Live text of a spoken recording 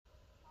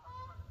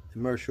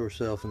Immerse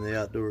yourself in the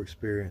outdoor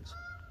experience.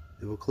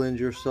 It will cleanse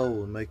your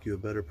soul and make you a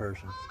better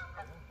person.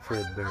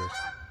 Fred Berry.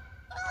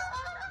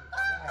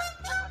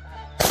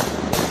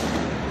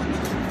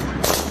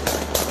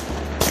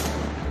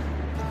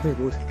 Okay,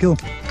 boys, kill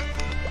him.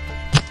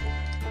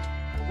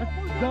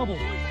 Double.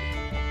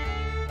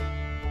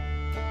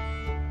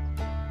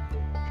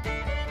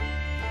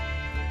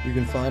 You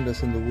can find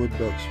us in the wood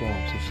duck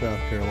swamps of South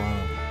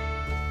Carolina,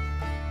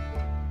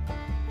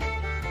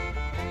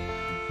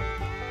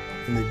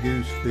 in the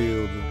goose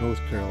fields of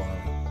North Carolina,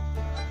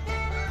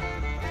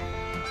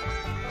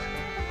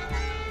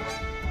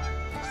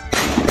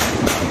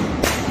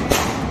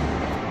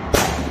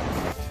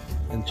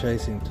 and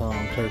chasing tom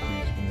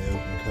turkeys in the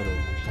open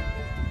cutovers.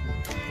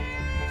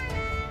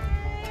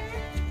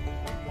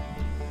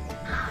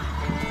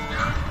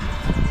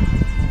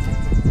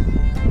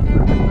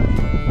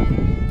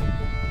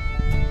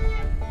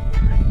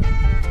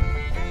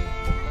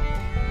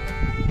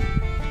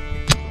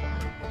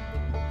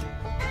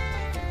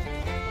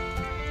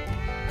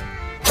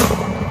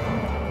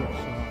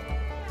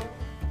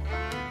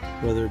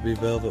 Whether it be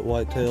velvet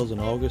whitetails in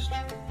August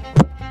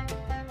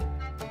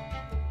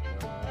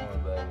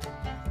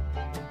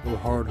or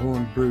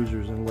hard-horned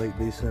bruisers in late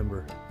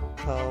December.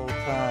 Whole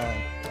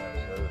time.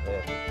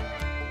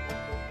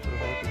 So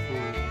happy for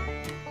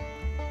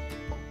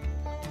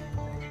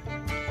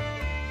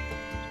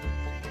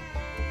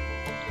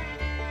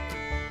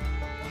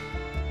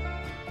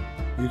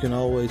you. You can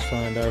always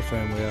find our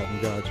family out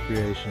in God's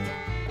creation,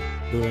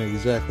 doing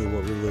exactly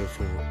what we live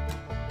for.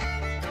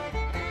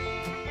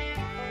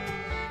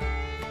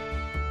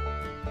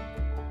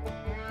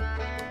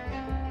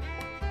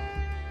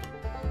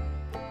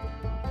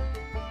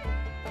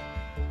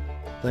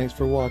 Thanks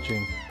for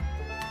watching,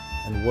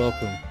 and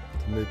welcome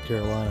to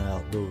Mid-Carolina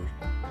Outdoors.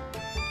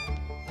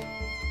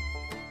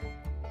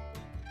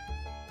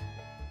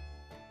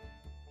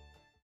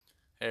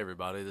 Hey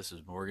everybody, this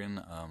is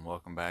Morgan.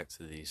 Welcome back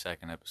to the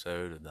second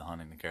episode of the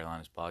Hunting the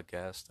Carolinas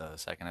podcast,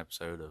 second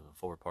episode of a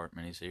 4-part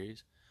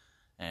mini-series,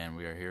 and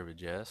we are here with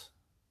Jess.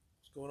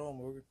 What's going on,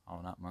 Morgan? Oh,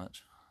 not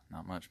much,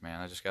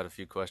 man. I just got a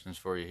few questions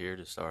for you here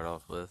to start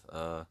off with.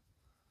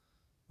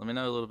 Let me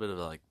know a little bit of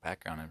like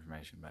background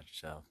information about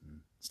yourself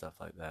and stuff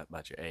like that,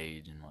 about your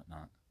age and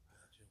whatnot.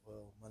 Gotcha.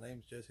 Well, my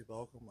name's Jessy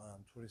Baucom.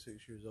 I'm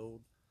 26 years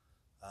old.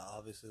 I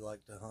obviously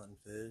like to hunt and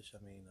fish.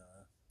 I mean,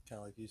 kind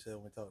of like you said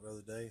when we talked the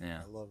other day.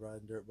 Yeah. I love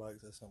riding dirt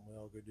bikes. That's something we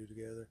all go do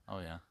together. Oh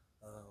yeah.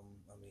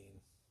 I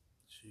mean,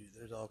 shoot,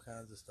 there's all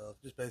kinds of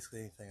stuff. Just basically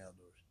anything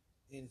outdoors.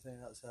 Anything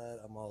outside,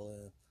 I'm all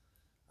in.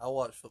 I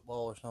watch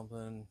football or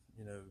something,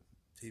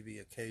 TV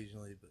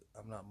occasionally, but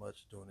I'm not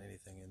much doing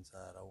anything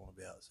inside. I want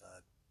to be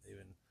outside.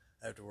 Even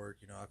after work,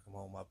 I come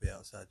home, I'll be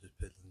outside just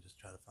piddling, just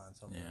try to find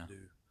something to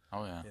do.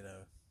 Oh yeah.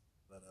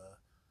 But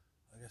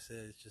like I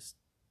said, it's just.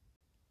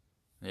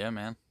 Yeah,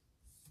 man.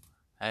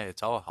 Hey,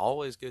 it's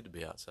always good to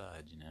be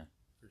outside,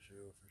 For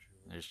sure.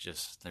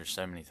 There's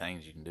so many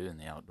things you can do in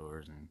the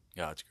outdoors and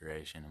God's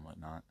creation and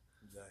whatnot.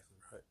 Exactly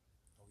right.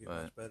 Don't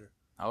get much better.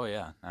 Oh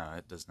yeah, no,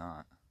 it does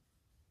not.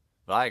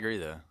 But I agree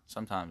though.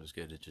 Sometimes it's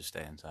good to just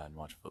stay inside and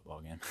watch a football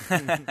game,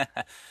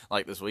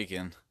 like this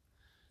weekend.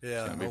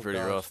 Yeah, it's gonna be pretty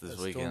rough this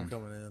weekend.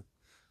 Storm coming in.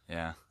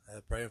 Yeah.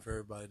 Praying for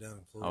everybody down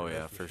in Florida. Oh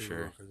yeah, for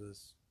sure. Because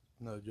it's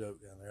no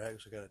joke down there. I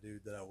actually got a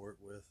dude that I work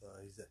with.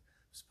 He's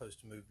supposed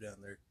to move down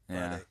there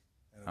Friday.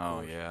 And of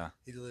course, yeah.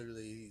 He's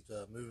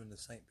moving to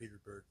St.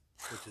 Petersburg,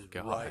 which is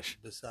Gosh. right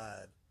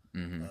beside,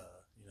 Mm-hmm.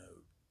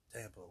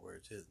 Tampa where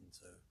it's hitting.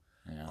 So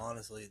Yeah.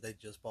 honestly, they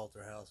just bought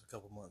their house a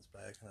couple months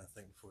back, and I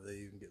think before they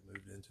even get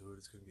moved into it,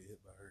 it's going to get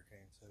hit by a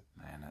hurricane. So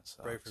Man, that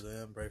sucks. pray for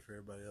them. Pray for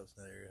everybody else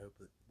in that area. Hope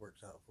it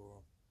works out for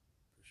them.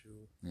 For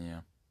sure.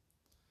 Yeah.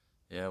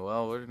 Yeah,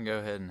 well, we're going to go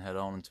ahead and head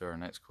on into our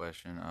next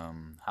question.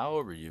 How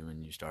old were you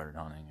when you started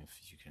hunting, if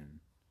you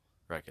can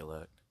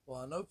recollect? Well,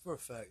 I know for a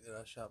fact that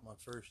I shot my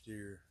first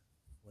deer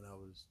when I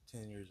was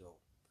 10 years old,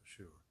 for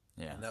sure.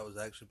 Yeah. And that was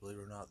actually, believe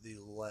it or not, the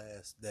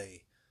last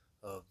day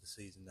of the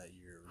season that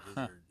year. It was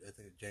either, I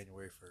think,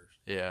 January 1st.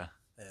 Yeah.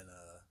 And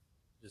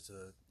just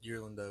a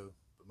yearling doe,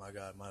 but my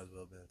God, might as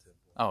well have been a 10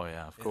 point. Oh,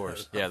 yeah, of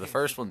course. Yeah, the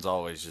first one's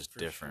always just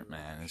different, sure,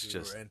 man. It's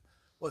sure. just... And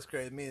what's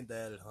great, me and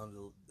Dad had hunted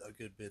a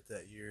good bit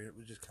that year. It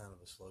was just kind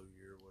of a slow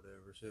year or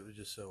whatever, so it was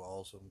just so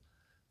awesome.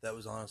 That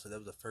was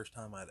the first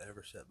time I'd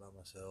ever sat by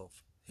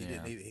myself.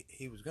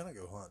 He was going to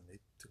go hunting. He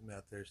took me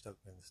out there, stuck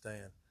me in the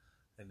stand,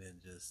 and then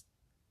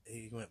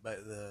he went back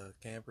to the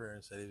camper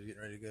and said he was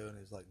getting ready to go, and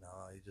he was like,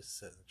 nah, he just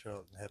sat in the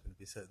truck and happened to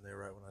be sitting there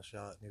right when I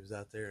shot, and he was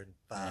out there in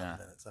 5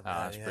 minutes. I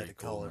mean, he had to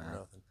call him or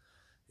nothing.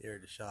 He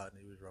heard the shot, and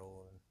he was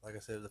rolling. Like I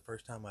said, it was the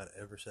first time I'd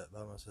ever sat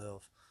by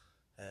myself.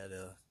 Had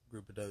a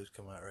group of does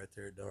come out right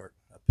there at dark.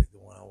 I picked the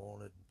one I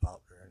wanted and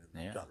popped her,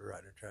 and it dropped her right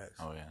in her tracks.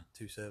 Oh, yeah.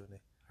 270.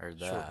 Heard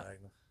Short that.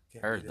 Magnum.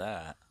 Heard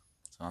that.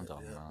 That's what I'm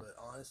talking about. But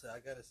honestly, I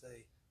got to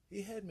say,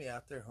 he had me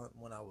out there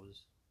hunting when I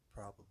was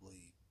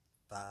probably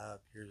 5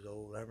 years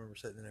old. I remember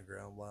sitting in a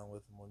ground blind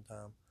with him one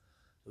time.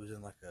 It was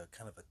in like a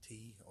kind of a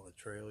T on a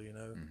trail,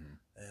 Mm-hmm.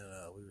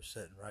 and we were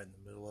sitting right in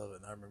the middle of it.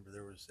 And I remember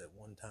there was at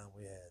one time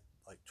we had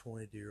like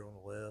 20 deer on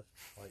the left,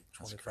 like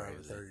 25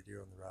 or 30 deer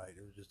on the right.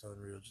 It was just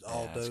unreal. Just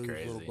all that's does,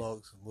 crazy. little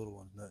bucks and little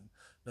ones, nothing.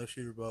 No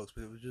shooter bucks,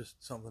 but it was just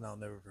something I'll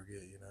never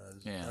forget. You know,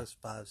 I was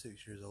 5,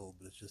 6 years old,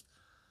 but it's just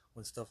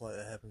when stuff like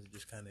that happens, it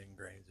just kind of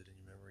ingrains it in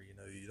your memory. You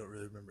know, you don't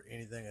really remember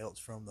anything else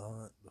from the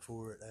hunt,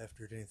 before it,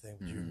 after it, anything,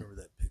 but you remember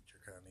that picture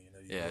kind of. You know,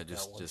 you look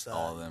out one just side,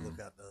 all of them. you look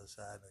out the other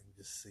side, and you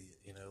just see it.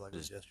 You know, like it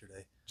was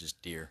yesterday.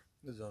 Just deer.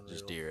 It was unreal.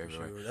 Just deer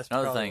everywhere. Sure. That's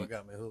Another probably thing, what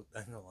got me hooked. I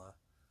ain't gonna lie.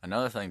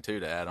 Another thing too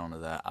to add on to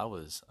that, I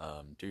was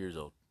 2 years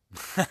old.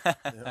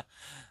 Yep.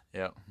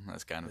 Yep,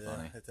 that's kind of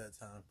funny. At that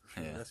time, for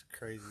sure. Yeah. That's a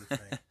crazy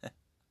thing.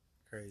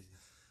 Crazy.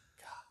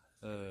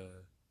 God.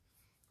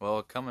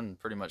 Well, coming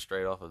pretty much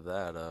straight off of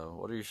that,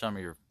 what are some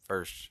of your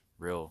first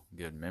real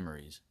good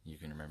memories you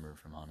can remember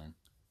from hunting?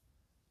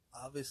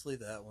 Obviously,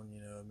 that one. You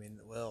know, I mean,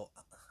 well,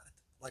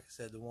 like I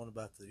said, the one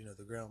about the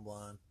the ground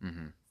blind.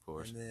 Of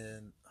course. And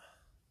then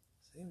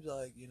seems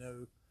like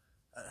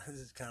this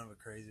is kind of a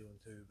crazy one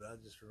too, but I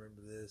just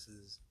remember this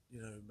is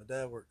my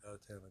dad worked out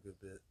of town a good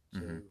bit,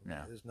 so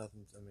there's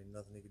nothing. I mean,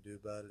 nothing he could do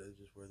about it. It was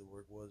just where the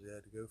work was. He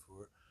had to go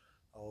for it.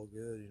 All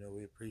good.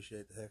 We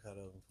appreciate the heck out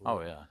of him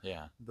for it.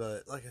 Yeah.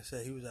 But like I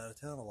said, he was out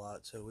of town a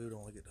lot, so we would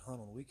only get to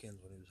hunt on the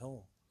weekends when he was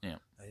home. Yeah.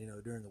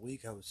 And during the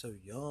week I was so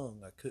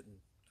young, I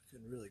couldn't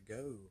really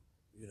go,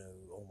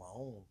 on my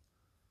own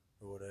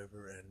or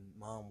whatever, and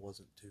Mom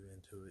wasn't too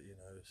into it,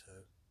 so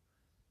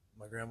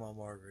my grandma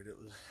Margaret, it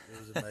was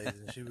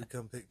amazing. She would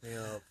come pick me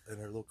up in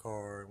her little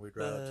car, and we'd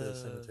ride up to the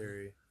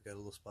cemetery. We got a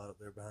little spot up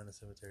there behind the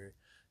cemetery,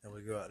 and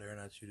we'd go out there and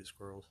I'd shoot at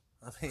squirrels.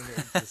 I mean, it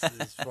was just,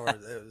 as far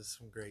as it was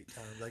some great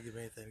times. I'd give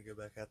anything to go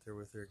back out there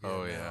with her again.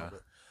 Oh, now, yeah.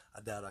 but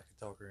I doubt I could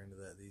talk her into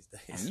that these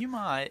days. And you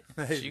might.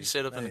 Maybe, She can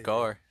sit up in the maybe.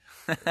 car.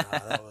 Nah,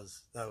 that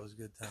was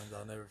good times.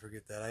 I'll never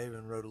forget that. I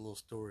even wrote a little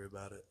story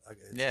about it.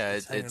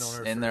 It's hanging on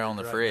her in there on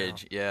the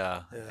fridge. fridge right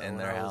Yeah, now. in when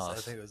their I house.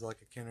 I think it was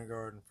like a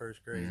kindergarten,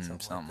 first grade,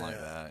 something like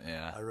that.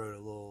 Yeah. I wrote a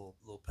little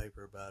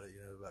paper about it,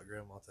 about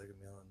Grandma taking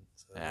me hunting.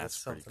 So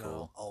That's pretty something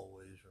cool. I'll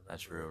always remember.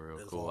 That's real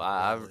as cool.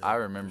 long as I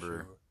live, remember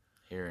for sure.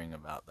 hearing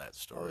about that Oh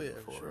story yeah,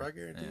 before. for sure. I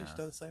guarantee she's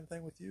done the same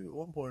thing with you at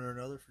one point or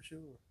another, for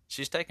sure.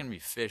 She's taken me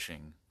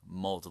fishing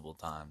multiple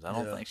times. I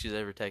don't think she's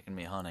ever taken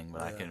me hunting,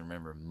 but I can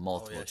remember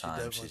multiple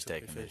times she's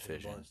taken me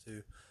fishing.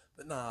 Too.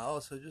 But nah,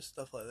 also just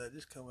stuff like that,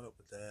 just coming up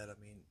with that. I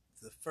mean,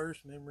 the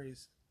first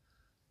memories,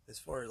 as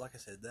far as, like I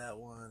said, that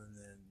one, and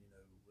then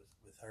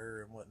with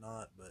her and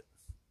whatnot. But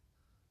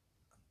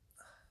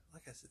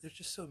like I said, there's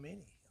just so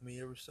many. I mean,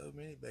 there were so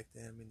many back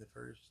then. I mean, the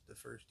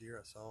first deer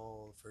I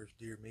saw, the first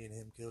deer me and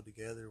him killed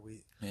together.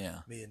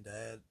 Me and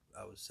Dad,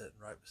 I was sitting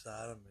right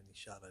beside him, and he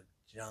shot a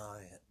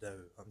giant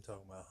doe. I'm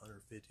talking about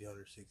 150,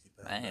 160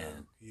 pound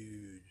doe,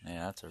 huge.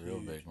 Yeah, that's a real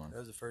big one. That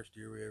was the first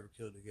deer we ever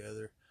killed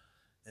together,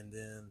 and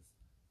then,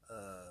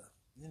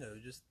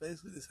 just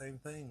basically the same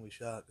thing. We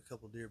shot a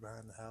couple deer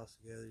behind the house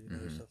together,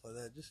 stuff like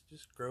that. Just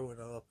growing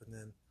up, and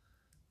then,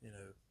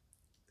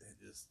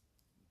 it just.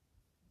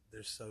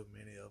 There's so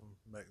many of them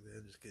back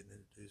then. Just getting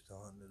introduced to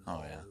hunting,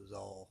 it was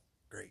all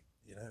great,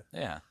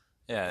 Yeah.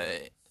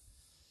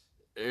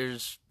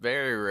 There's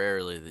very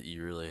rarely that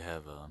you really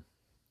have a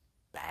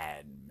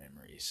bad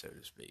memory, so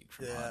to speak,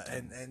 from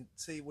hunting. and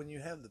see, when you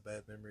have the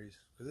bad memories,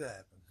 because it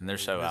happens, and they're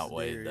so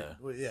outweighed, though.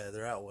 Well, yeah,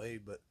 they're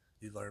outweighed, but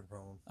you learn from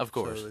them. Of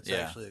course, so it's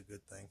actually a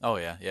good thing. Oh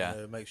yeah.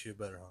 It makes you a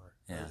better hunter.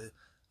 Yeah.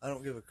 I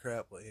don't give a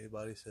crap what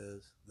anybody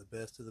says. The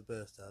best of the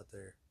best out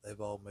there, they've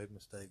all made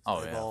mistakes.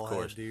 Oh, they've all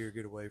had deer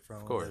get away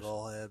from them. They've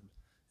all had.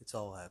 It's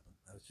all happened.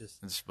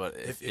 But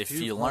if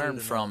you learn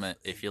from it,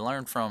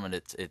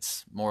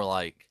 it's more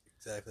like.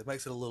 Exactly. It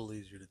makes it a little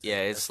easier to tell.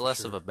 Yeah, it's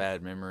less of a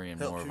bad memory and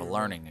more of a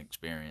learning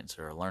experience,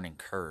 or a learning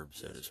curve,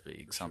 so to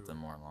speak. Something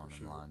more along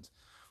those lines.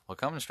 Well,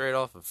 coming straight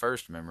off of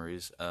first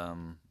memories,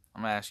 I'm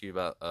going to ask you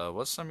about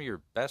what's some of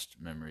your best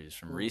memories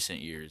from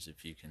recent years,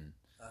 if you can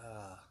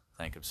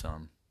think of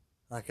some.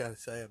 I gotta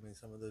say, I mean,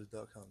 some of those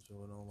duck hunts we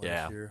went on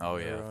last year. Oh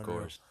yeah, of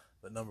course.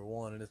 But number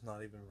one, and it's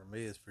not even for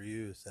me, it's for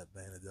you, it's that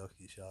band of duck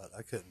you shot.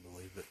 I couldn't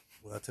believe it.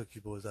 When I took you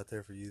boys out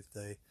there for Youth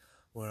Day,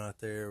 went out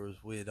there, it was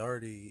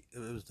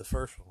the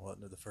first one,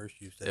 wasn't it? The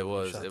first Youth Day. It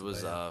was,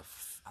 I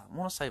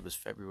want to say it was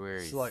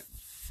February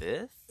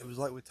 5th? It was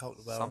like we talked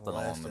about something on the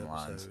last along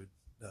them episode.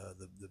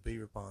 The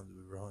beaver pond that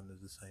we were hunting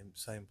is the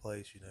same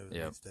place,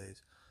 these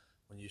days.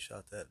 When you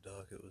shot that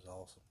duck, it was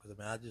awesome. Because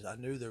I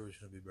knew there was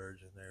going to be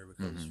birds in there,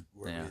 because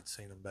we had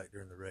seen them back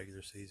during the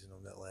regular season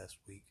on that last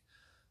week.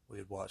 We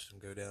had watched them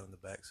go down in the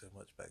back so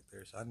much back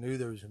there, so I knew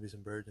there was going to be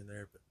some birds in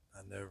there. But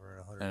I never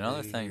in 100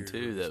 another thing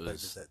too that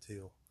was that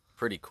teal.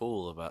 Pretty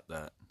cool about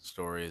that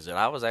story is that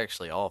I was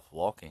actually off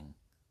walking,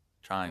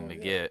 trying to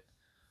get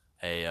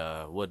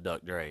a wood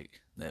duck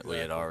drake that we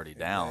had already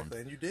downed.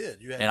 And you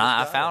did. And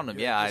I found him.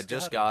 Yeah, I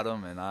just got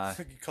him, and I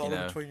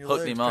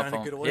hooked him up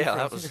on.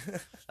 Yeah,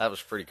 that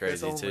was pretty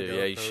crazy too.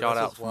 Yeah, he shot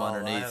out from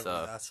underneath.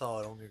 I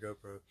saw it on your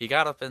GoPro. He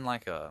got up in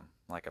like a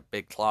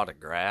big clod of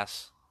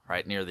grass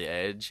right near the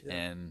edge,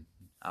 and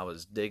I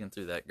was digging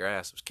through that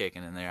grass. I was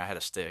kicking in there. I had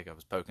a stick. I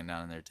was poking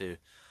down in there too.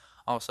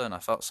 all of a sudden I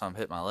felt something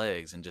hit my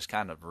legs and just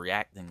kind of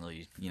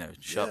reactingly,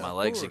 shut Yeah, my of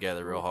legs course,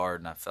 together of real course.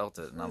 hard, and I felt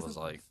it, and I was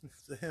like,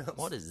 Damn.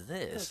 what is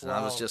this? That's And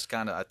I was wild. just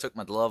I took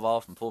my glove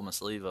off and pulled my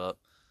sleeve up.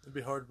 It'd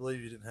be hard to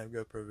believe you didn't have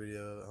GoPro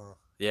video.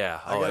 Yeah,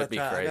 I gotta it'd be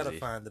try. I gotta crazy.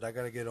 find it. I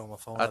gotta get it on my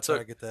phone. I I'll try to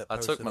took get that I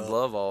posted took my up.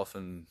 glove off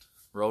and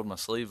rolled my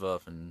sleeve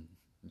up and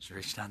just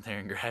reached down there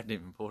and grabbed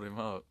him and pulled him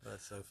up.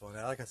 That's so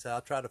funny. Like I said,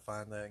 I'll try to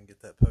find that and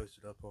get that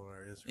posted up on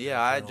our Instagram.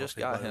 Yeah, I channel just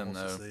if got anybody him,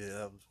 wants to though. see it.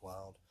 That was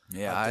wild.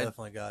 Yeah, I I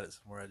definitely got it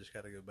somewhere. I just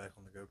got to go back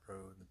on the GoPro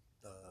and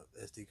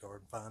the SD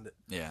card and find it.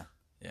 yeah.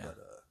 But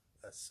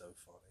that's so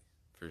funny.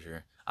 For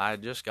sure. I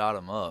just got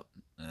him up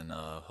and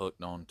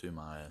hooked onto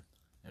my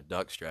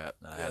duck strap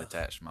that I had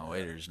attached to my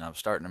waders, and I was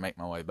starting to make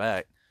my way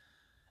back.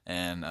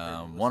 And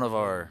one of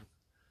our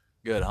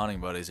good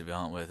hunting buddies that we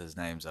hunt with, his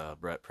name's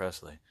Brett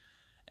Presley,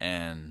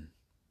 and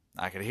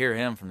I could hear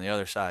him from the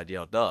other side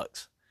yell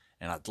ducks.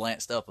 And I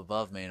glanced up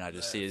above me, and I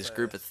just see this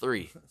group of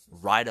 3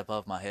 right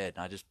above my head.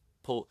 And I just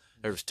pulled.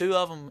 There was 2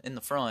 of them in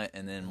the front,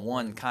 and then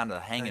one kind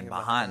of hanging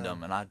behind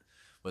them. And I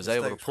was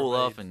able to pull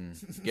up and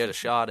get a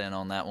shot in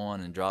on that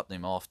one and dropped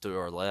him off to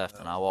our left.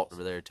 And I walked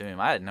over there to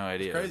him. I had no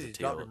idea it was a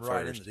teal at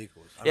right first. In the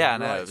decoys. Yeah, I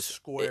know. Right It was,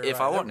 square if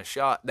right. I wouldn't have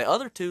shot, the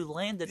other 2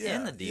 landed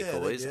in the they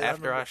decoys did.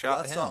 after I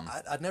shot saw, him.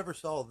 I never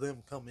saw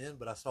them come in,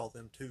 but I saw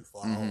them 2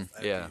 fly off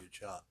after you had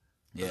shot.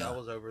 Yeah. I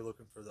was over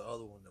looking for the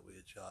other one that we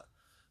had shot.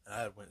 And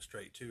I went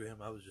straight to him.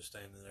 I was just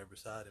standing there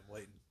beside him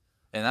waiting.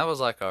 And that was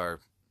like our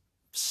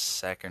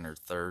second or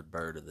third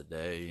bird of the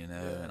day, and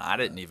I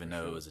didn't even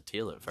know it was a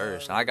teal at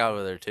first. And I got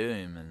over there to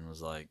him and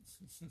was like,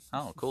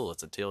 oh, cool,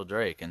 it's a teal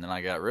drake. And then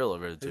I got real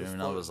over there to him,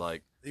 and I was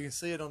like... You can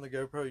see it on the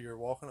GoPro. You're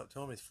walking up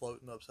to him. He's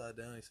floating upside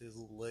down. You see his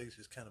little legs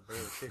just kind of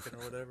barely kicking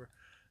or whatever.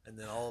 And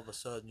then all of a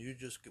sudden, you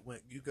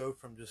go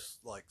from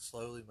just like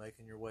slowly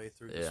making your way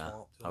through the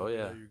swamp till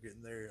you're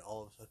getting there, and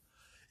all of a sudden,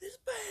 it's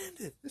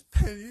banded. It's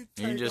banded.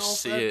 You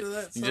just see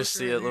it. You just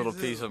see a little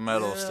piece of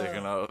metal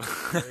sticking up.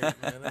 Great,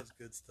 man, that's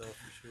good stuff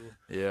for sure.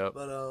 Yeah.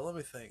 But let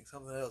me think.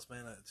 Something else,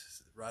 man.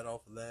 Just right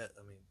off of that,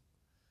 I mean,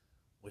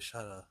 we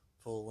shot a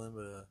full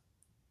limit of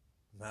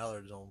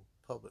mallards on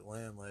public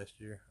land last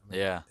year. I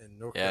mean, in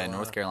North Carolina. In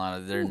North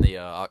Carolina during the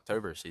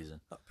October season.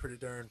 I'm pretty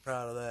darn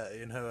proud of that.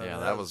 Yeah, I mean,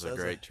 that was a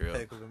great trip.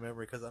 Heck of a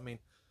memory because I mean,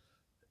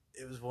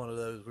 it was one of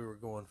those we were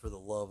going for the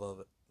love of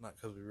it, not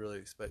because we really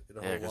expected a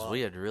whole lot. Yeah, because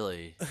we had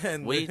really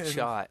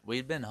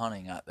we'd been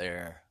hunting out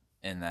there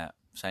in that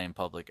same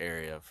public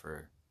area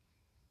for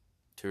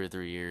 2 or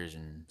 3 years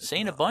and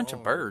seen a bunch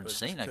of birds,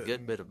 seen a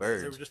good bit of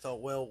birds. They were just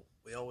thought, well,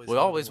 we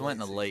always went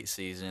in the late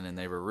season, and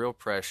they were real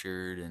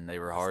pressured, and they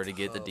were hard to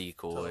get the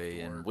decoy.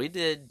 And we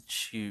did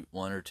shoot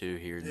 1 or 2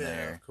 here and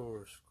there. Of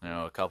course.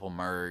 A couple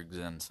mergs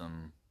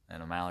and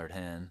a mallard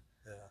hen.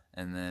 Yeah.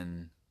 And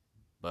then,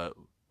 but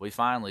we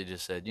finally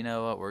just said, you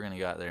know what, we're going to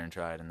go out there and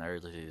try it in the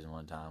early season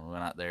one time. We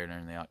went out there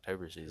during the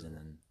October season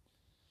and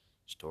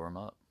just tore them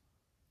up.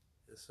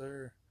 Yes,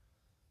 sir.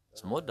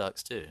 Some wood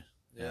ducks, too.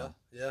 Yeah.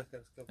 Got a couple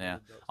wood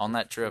ducks On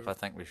that trip, I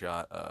think we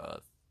shot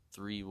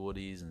 3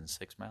 woodies and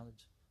 6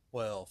 mallards.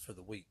 Well, for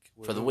the week.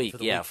 For the week, of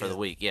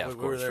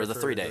course. For the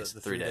 3 days.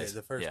 The 3 days.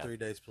 The first 3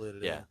 days split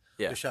it in.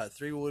 Yeah. We shot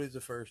 3 woodies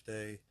the first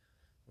day.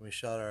 We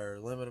shot our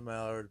limit of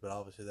mallards, but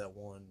obviously that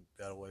one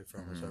got away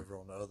from us over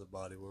on the other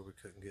body where we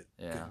couldn't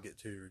get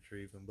to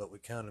retrieve them. But we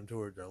counted them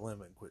towards our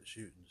limit and quit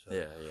shooting. So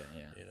yeah.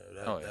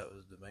 That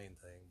was the main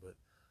thing. But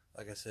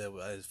like I said,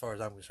 as far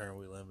as I'm concerned,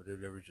 we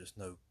limited. There was just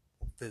no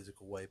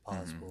physical way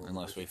possible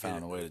unless we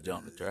found a way to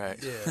jump the track.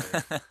 Yeah,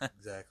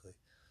 exactly.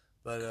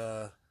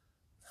 But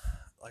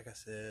like I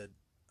said,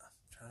 I'm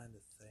trying to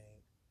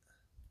think.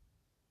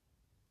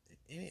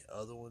 Any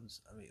other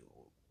ones? I mean,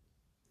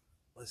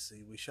 let's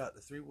see. We shot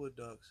the 3 wood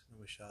ducks, and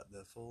we shot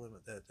the full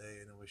limit that day,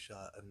 and then we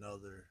shot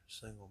another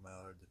single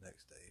mallard the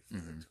next day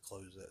to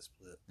close that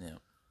split. Yeah.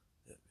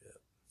 Yep. But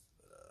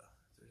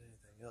if there's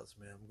anything else,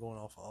 man, I'm going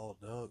off of all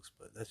ducks,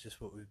 but that's just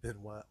what we've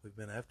been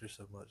after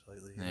so much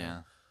lately.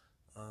 Yeah.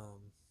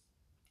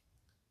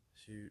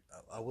 Shoot,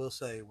 I will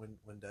say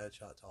when Dad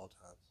shot Tall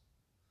Times,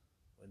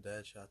 when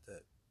Dad shot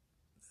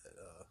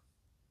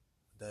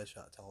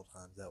Tall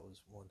Times, that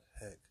was one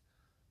heck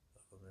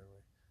of a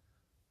memory.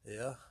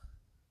 Yeah.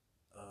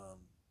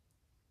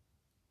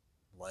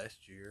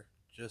 Last year,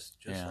 just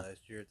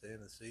last year at the end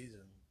of the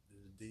season, it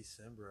was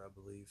December, I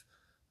believe.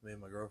 Me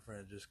and my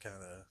girlfriend just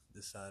kind of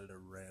decided to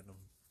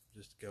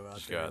just go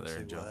out there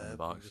and jump in the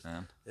box,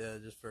 man. Yeah,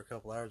 just for a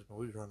couple hours, but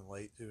we was running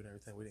late too and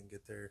everything. We didn't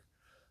get there,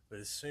 but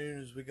as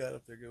soon as we got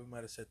up there, we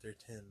might have sat there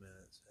 10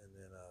 minutes, and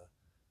then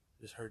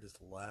just heard this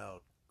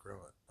loud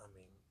grunt. I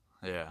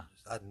mean, yeah,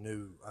 I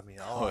knew. I mean,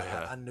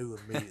 I knew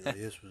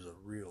immediately this was a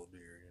real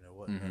deer.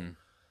 Wasn't it?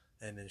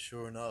 And then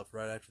sure enough,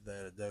 right after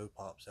that, a doe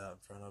pops out in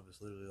front of us,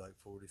 literally like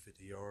 40,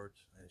 50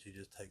 yards, and she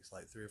just takes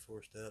like 3 or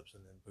 4 steps,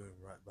 and then boom,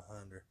 right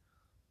behind her.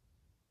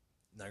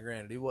 Now,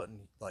 granted, he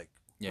wasn't like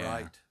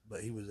right,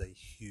 but he was a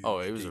huge. Oh,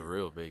 he was deer. A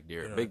real big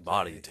deer, big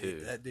body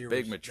too. That deer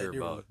big was, mature that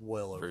deer buck, was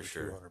well over for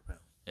sure. 200 pounds.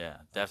 Yeah,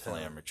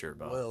 definitely a mature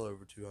buck. Well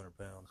over 200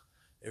 pounds,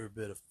 every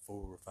bit of 4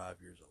 or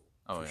 5 years old.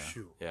 Oh, for yeah.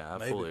 sure. Yeah,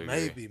 I fully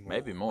agree.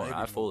 Maybe more.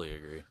 I fully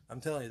agree.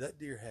 I'm telling you, that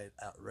deer had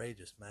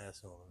outrageous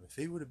mass on him. If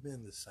he would have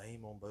been the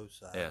same on both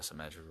sides, yeah,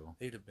 symmetrical,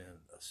 he'd have been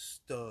a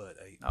stud.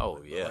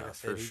 Oh, yeah, like I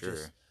said, for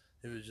sure.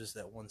 It was just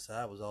that one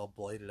side was all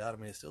bladed out. I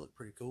mean, it still looked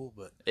pretty cool,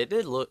 but it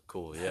did look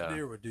cool. That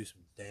deer would do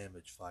some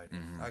damage fighting.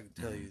 Mm-hmm. I can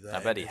tell you that.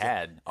 I bet he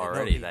had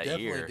already that year.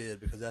 He definitely did,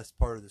 because that's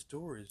part of the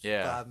story.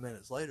 Yeah. 5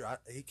 minutes later,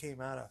 he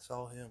came out. I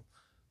saw him,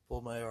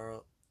 pulled my AR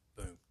up,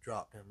 boom,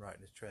 dropped him right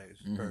in his track. It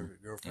was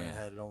perfect. Girlfriend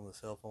had it on the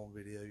cell phone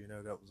video.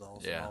 That was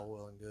awesome. All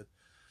well and good.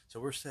 So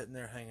we're sitting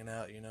there hanging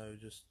out,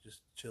 just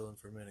chilling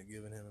for a minute,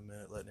 giving him a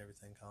minute, letting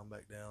everything calm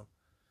back down.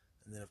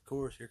 And then, of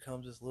course, here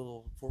comes this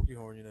little forky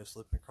horn,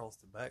 slipping across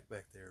the back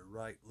there,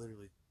 right,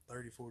 literally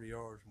 30, 40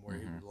 yards from where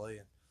he was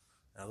laying.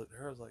 And I looked at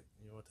her, I was like,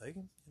 you want to take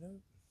him?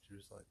 She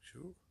was like,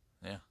 sure.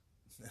 Yeah.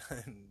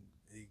 And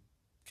he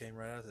came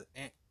right out and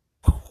said,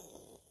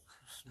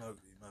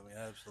 smoked him. I mean,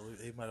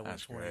 absolutely. He might have went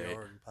 20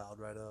 yards and piled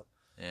right up.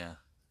 Yeah.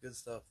 Good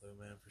stuff, though,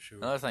 man, for sure.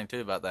 Another thing,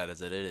 too, about that is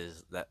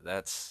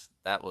that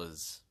that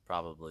was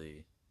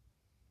probably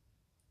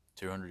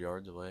 200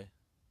 yards away.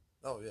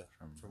 Oh, yeah.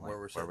 From where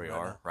we're sitting where we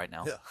are right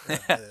now. Yeah,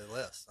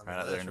 less. I mean,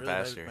 right out there in the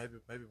pasture. Maybe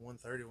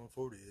 130,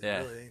 140. It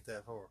really ain't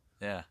that far.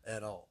 Yeah.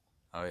 At all.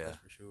 Oh, yeah. That's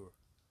for sure.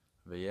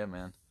 But, yeah,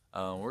 man.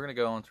 We're going to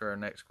go on to our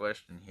next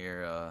question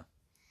here.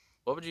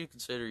 What would you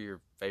consider your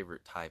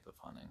favorite type of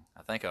hunting?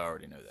 I think I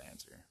already know the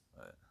answer.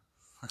 But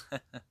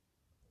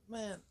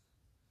man,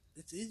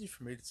 it's easy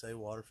for me to say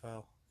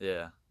waterfowl.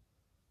 Yeah.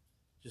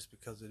 Just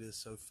because it is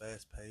so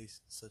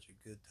fast-paced and such a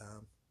good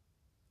time.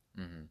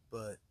 Mm-hmm.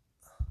 But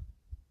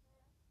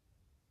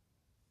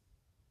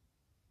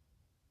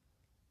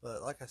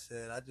like I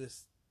said, I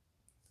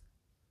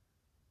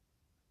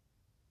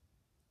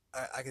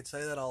could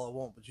say that all I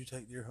want, but you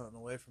take deer hunting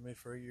away from me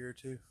for a year or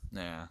two.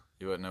 Yeah,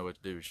 you wouldn't know what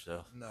to do with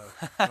yourself. No,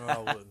 I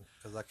wouldn't,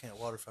 because I can't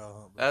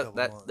waterfowl hunt.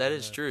 That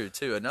is true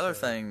too. Another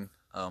thing,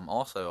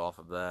 also off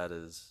of that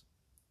is,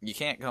 you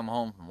can't come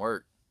home from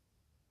work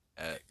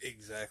at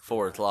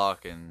 4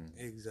 o'clock and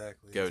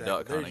go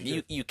duck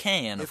hunting. You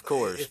can, of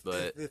course,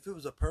 but if it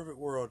was a perfect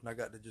world and I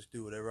got to just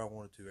do whatever I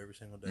wanted to every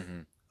single day,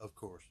 of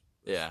course.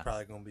 It's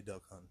probably going to be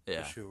duck hunting,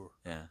 for sure.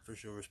 Yeah. For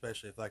sure,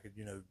 especially if I could,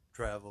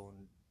 travel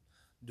and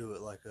do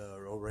it like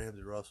old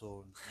Ramsey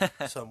Russell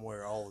and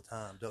somewhere all the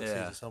time, duck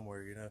season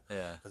somewhere,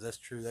 Yeah. Because that's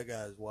true. That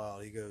guy is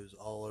wild. He goes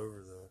all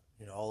over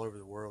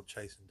the world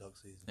chasing duck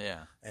season.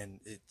 Yeah.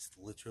 And it's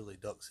literally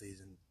duck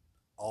season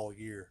all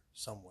year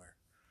somewhere.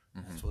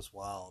 That's what's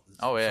wild. It's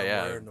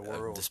somewhere in the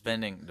world.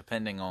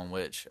 Depending on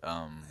which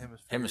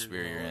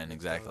hemisphere you're in,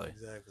 exactly.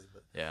 Exactly.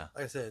 But yeah.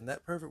 Like I said, in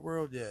that perfect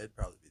world, it'd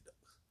probably be ducks.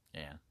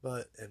 Yeah.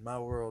 But in my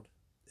world,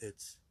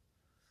 it's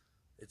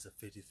a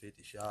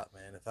 50-50 shot,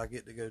 man. If I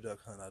get to go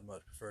duck hunt, I'd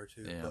much prefer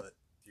to. Yeah. But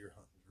deer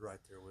hunting's right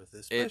there with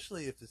it,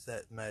 especially if it's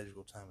that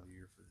magical time of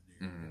year for the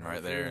deer.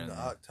 Right there in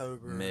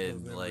October,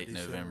 late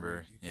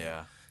November.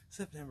 Yeah.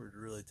 September is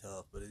really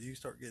tough, but if you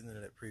start getting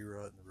into that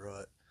pre-rut and the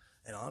rut,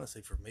 and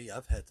honestly, for me,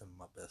 I've had some of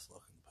my best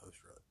luck in the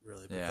post-rut,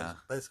 really. Because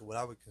basically what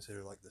I would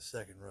consider like the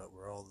second rut,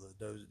 where all the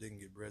does that didn't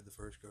get bred the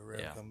first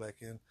go-around come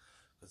back in.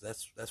 Because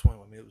that's when,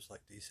 it was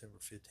like December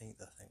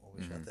 15th, I think, when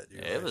we shot that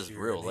deer. Yeah, it was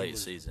real late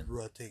season.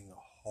 Rutting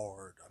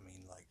hard. I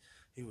mean, like,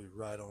 he was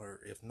right on her.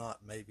 If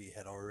not, maybe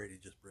had already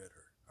just bred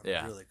her. I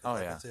mean, really.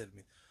 Because I said,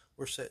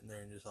 we're sitting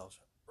there and just all,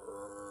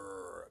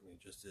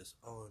 just this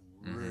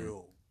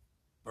unreal,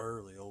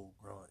 burly old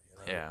grunt,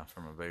 Yeah,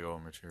 from a big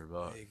old mature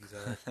buck.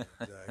 Exactly.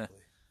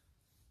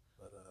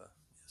 But,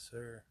 yes,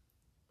 sir.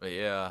 But,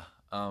 yeah,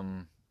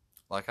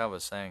 like I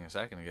was saying a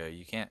second ago,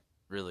 you can't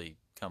really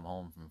come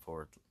home from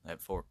work, at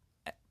 4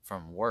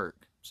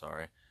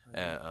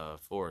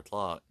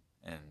 o'clock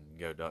and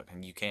go duck.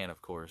 And you can,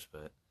 of course,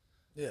 but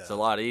it's a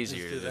lot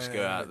easier to just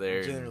go out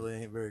there.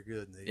 Generally ain't very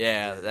good.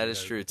 That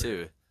is true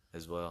too,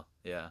 as well.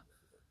 Yeah,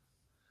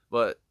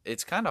 but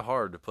it's kind of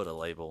hard to put a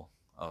label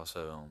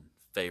also on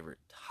favorite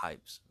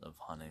types of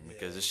hunting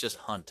because it's just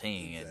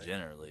hunting and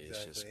generally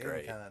it's just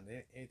great.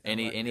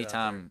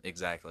 Anytime,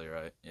 exactly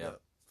right.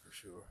 Yep, for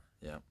sure.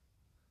 Yeah,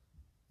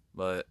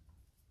 but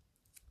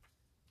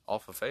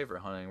off of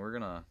favorite hunting, we're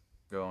gonna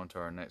go on to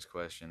our next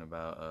question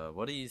about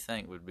what do you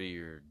think would be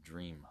your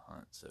dream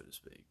hunt, so to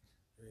speak?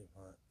 Dream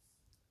hunt.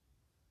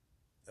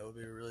 That would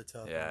be a really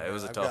tough one. Yeah, it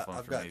was a tough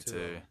one for me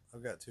too.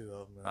 I've got two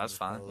of them. That's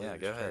fine. Yeah,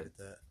 go ahead.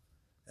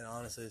 And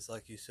honestly, it's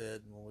like you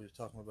said when we were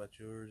talking about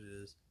yours,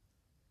 is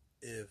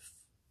if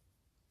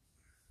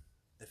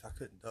I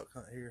couldn't duck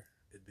hunt here,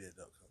 it'd be a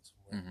duck hunt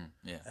somewhere.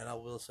 Yeah. And I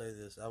will say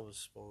this, I was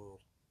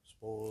spoiled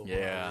when I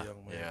was a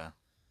young man. Yeah.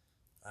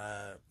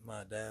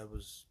 My dad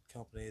was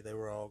company. They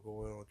were all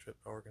going on a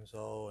trip to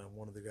Arkansas, and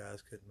one of the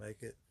guys couldn't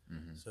make it.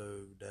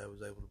 So Dad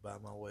was able to buy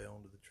my way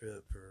onto the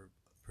trip for a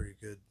pretty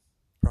good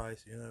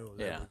price. Was able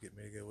to get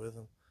me to go with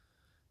him.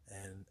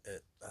 And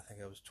I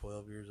think I was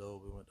 12 years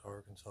old. We went to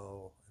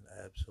Arkansas and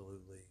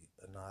absolutely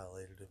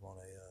annihilated him on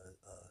a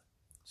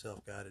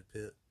self-guided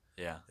pit.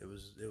 Yeah, it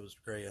was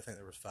great. I think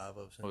there was 5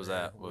 of us. What was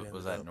that?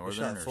 Was that northern we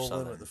shot or full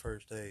southern? limit the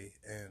first day,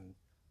 and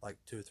like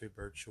 2 or 3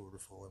 birds short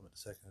of full limit the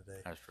second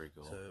day. That's pretty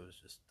cool. So it was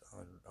just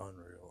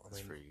unreal.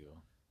 That's pretty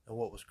cool. And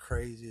what was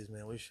crazy is,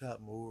 man, we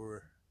shot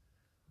more.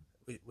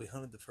 We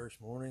hunted the first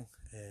morning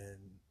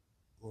and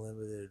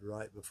limited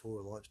right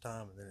before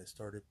lunchtime, and then it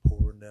started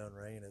pouring down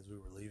rain as we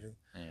were leaving.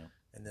 Yeah.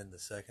 And then the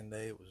second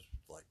day it was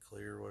like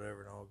clear or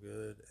whatever and all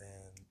good,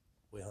 and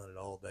we hunted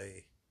all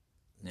day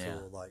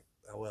until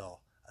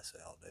I say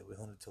all day. We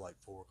hunted till like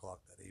 4 o'clock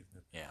that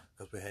evening. Yeah.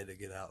 Because we had to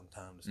get out in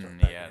time to start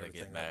packing to get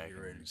everything back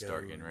up, and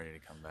start getting ready to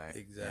come back.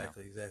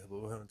 Exactly. But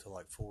we hunted till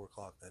like 4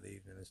 o'clock that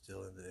evening and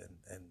still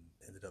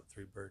ended up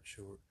 3 birds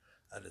short.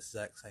 I had the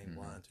exact same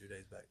blind 2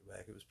 days back to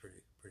back. It was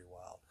pretty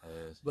wild.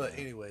 It is, but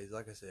anyways,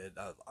 like I said,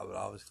 I would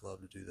obviously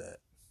love to do that,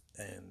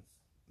 and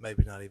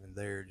maybe not even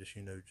there. Just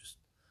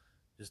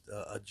just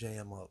a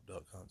jam up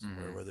duck hunt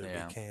somewhere, whether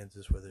it be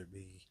Kansas, whether it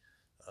be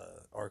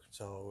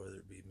Arkansas, whether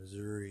it be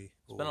Missouri.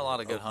 There's been a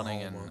lot of good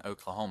hunting in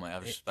Oklahoma. I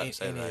was just about to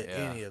say that.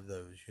 Any of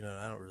those,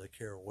 I don't really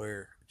care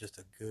where. Just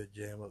a good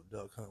jam up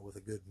duck hunt with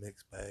a good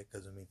mixed bag,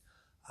 because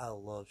I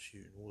love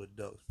shooting wood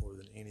ducks more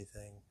than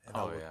anything, and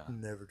I would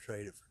never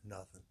trade it for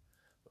nothing.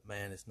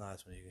 Man, it's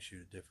nice when you can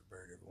shoot a different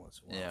bird every once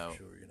in a while, for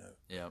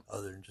sure,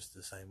 other than just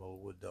the same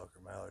old wood duck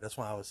or mallard. That's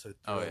why I was so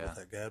thrilled with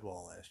that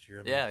gadwall last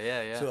year.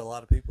 So a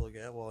lot of people at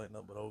gadwall ain't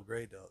nothing but old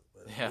gray duck,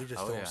 but we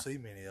just don't see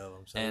many of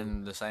them. So.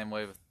 And the same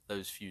way with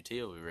those few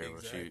teal we were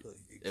able to shoot.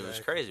 It was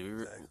crazy.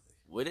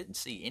 We didn't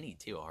see any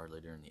teal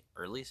hardly during the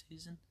early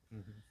season,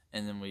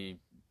 and then we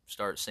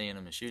start seeing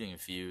them and shooting a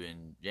few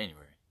in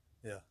January.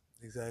 Yeah,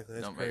 exactly.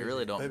 That's crazy. We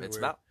really don't. February. It's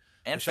about...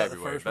 And shot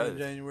February, the first one in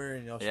January,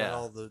 and y'all shot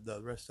all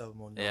the rest of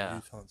them on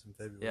youth hunts in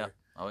February. Yeah.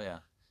 Oh, yeah.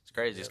 It's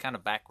crazy. It's kind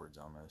of backwards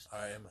almost. All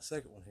right, and my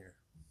second one here.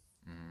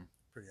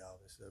 Pretty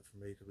obvious for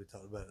me, because we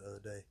talked about it the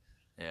other day.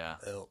 Yeah.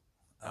 Elk.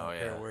 I don't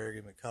care where.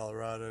 Give me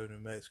Colorado, New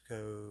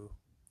Mexico,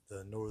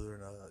 the northern,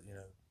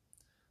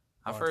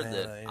 I've Montana,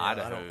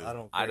 heard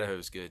that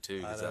Idaho's good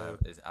too.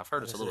 I've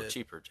heard it's a little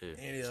cheaper too.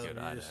 Any of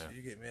them,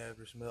 you get me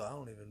after smell. I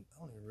don't even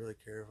really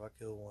care if I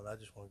kill one. I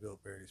just want to go up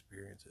there and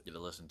experience it. Get to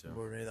listen to them.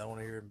 More than anything, I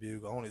want to hear them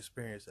bugle. I want to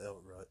experience the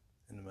elk rut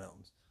in the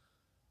mountains.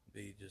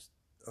 Be just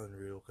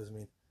unreal, because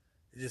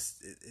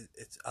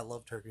it's. I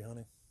love turkey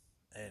hunting,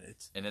 and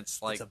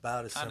it's like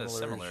about as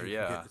similar as you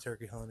can get to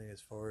turkey hunting, as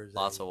far as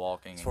lots of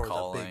walking and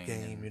calling, a big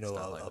game,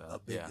 a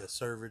big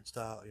cervid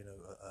style,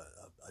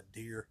 a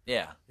deer.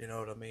 Yeah. You know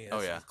what I mean?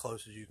 It's as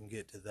close as you can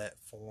get to that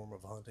form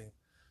of hunting.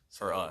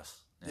 For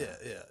us. Yeah.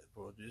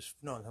 Well, just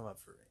no, I'm talking about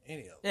for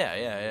any of them.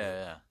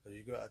 Yeah. So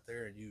you go out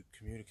there and you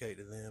communicate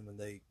to them, and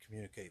they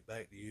communicate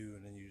back to you,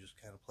 and then you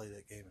just kind of play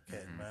that game of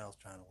cat and mouse,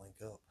 trying to link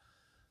up.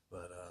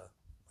 But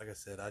like I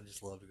said, I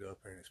just love to go up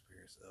there and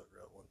experience the elk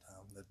rut one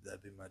time.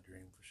 That'd be my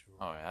dream for sure.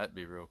 Oh, yeah, that'd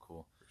be real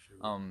cool. For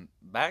sure.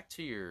 Back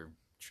to your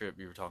trip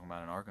you were talking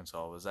about in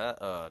Arkansas. Was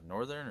that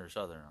northern or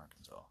southern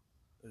Arkansas?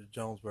 It was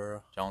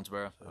Jonesboro.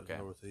 Jonesboro, so okay.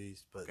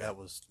 Northeast, but that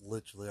was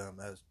literally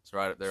it's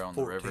right up there on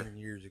the river. 14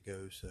 years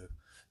ago, so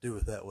do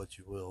with that what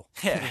you will.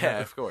 Yeah,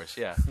 of course,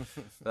 yeah.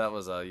 That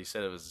was you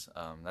said it was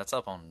that's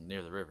up on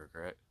near the river,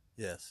 correct?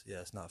 Yes,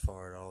 it's not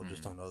far at all,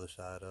 just on the other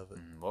side of it.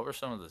 What were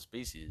some of the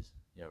species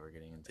you ever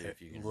getting into? If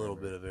you can, a little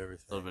bit of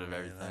everything. A little bit of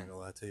everything. I ain't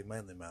gonna lie to you,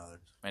 mainly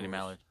mallards. Mainly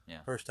mallards,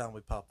 yeah. First time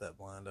we popped that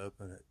blind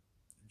open at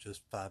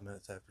just 5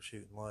 minutes after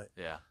shooting light.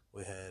 Yeah.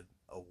 We had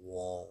a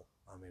wall.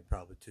 I mean,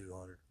 probably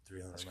 200,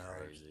 300 That's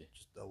mallards. Crazy.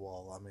 Just a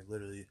wall. I mean,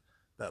 literally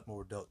about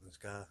more duck than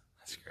sky.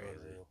 That's crazy.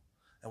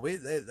 And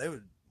they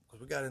would,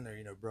 because we got in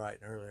there, bright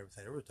and early and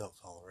everything. There were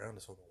ducks all around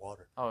us on the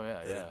water. Oh,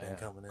 yeah, That had been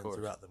coming in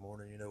throughout the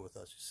morning, with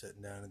us just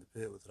sitting down in the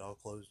pit with it all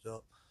closed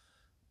up.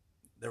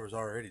 There was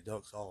already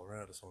ducks all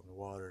around us on the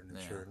water, and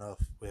then sure enough,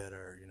 we had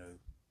our,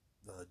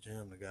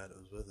 Jim, the guy that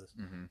was with us,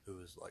 who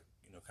was like,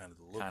 kind of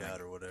the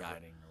lookout or whatever.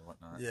 Guiding or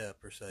whatnot. Yeah,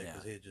 per se,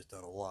 because he had just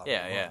done a lot more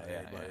than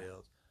anybody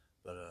else.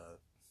 But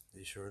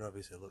he sure enough,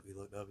 he said, he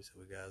looked up, he said,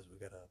 we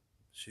got a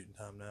shooting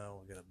time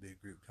now. We got a big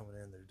group coming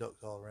in. There's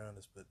ducks all around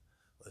us, but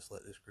let's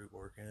let this group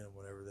work in.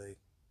 Whenever they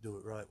do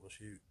it right, we'll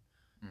shoot.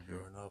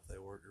 Sure enough, they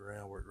worked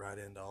right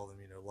into all them,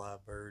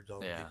 live birds.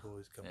 All the people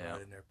always come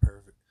right in there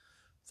perfect.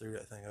 Threw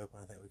that thing open.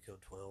 I think we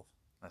killed 12.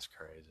 That's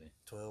crazy.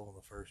 12 on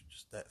the first,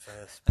 just that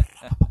fast.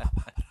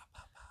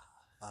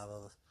 5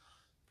 of us.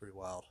 Pretty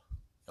wild.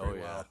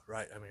 Wild.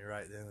 Right. I mean,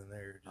 right then and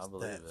there, just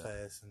that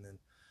fast. And then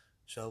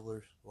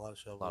shovelers, a lot of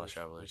shovelers.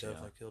 We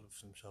definitely killed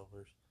some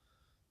shovelers.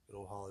 Good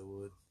old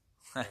Hollywood.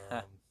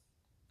 I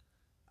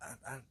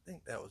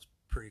think that was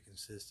pretty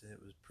consistent.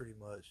 It was pretty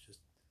much just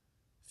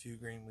a few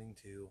green-winged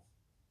teal,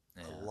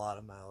 a lot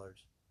of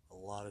mallards, a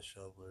lot of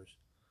shovelers.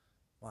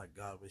 My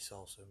God, we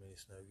saw so many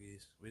snow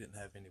geese. We didn't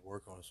have any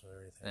work on us or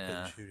anything.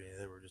 Couldn't shoot any.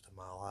 They were just a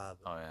mile high.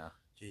 But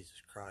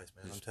Jesus Christ,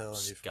 man. Just I'm telling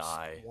you,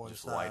 sky, from one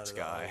just side white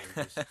sky.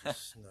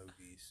 just snow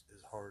geese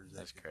as hard as they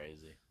That's could.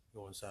 Crazy.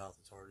 Going south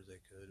as hard as they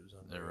could. It was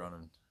unreal.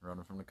 They're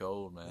running from the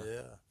cold, man.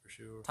 Yeah, for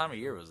sure. What time of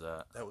year was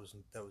that? That was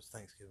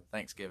Thanksgiving.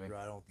 Thanksgiving.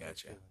 Right on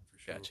Thanksgiving, for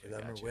sure. Gotcha. I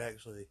remember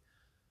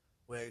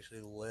we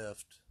actually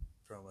left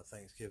from a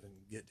Thanksgiving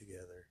get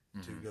together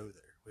to go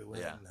there. We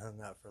went and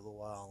hung out for a little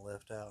while and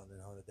left out, and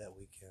then hunted that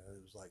weekend.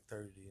 It was like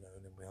Thursday,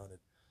 and then we hunted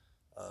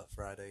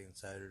Friday and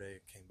Saturday,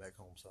 and came back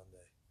home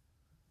Sunday.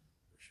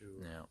 For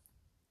sure.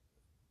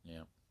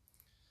 Yeah.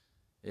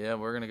 Yeah,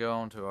 we're going to go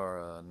on to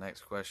our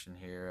next question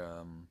here.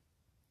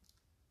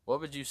 What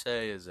would you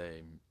say is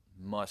a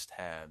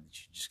must-have that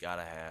you just got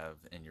to have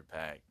in your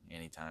pack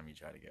anytime you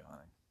try to go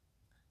hunting?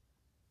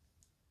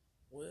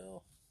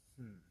 Well,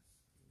 let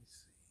me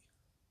see.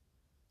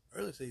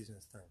 Early season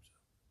is thermos.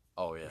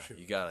 Oh yeah, sure.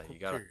 you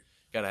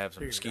gotta have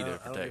some mosquito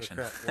protection.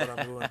 I don't give a crap what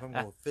I'm doing. If I'm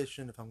going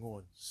fishing, if I'm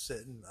going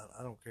sitting,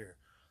 I don't care.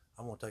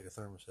 I'm gonna take a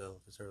thermocell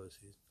if it's early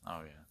season.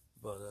 Oh yeah.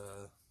 But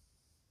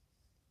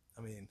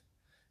I mean,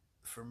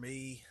 for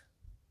me,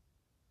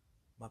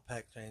 my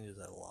pack changes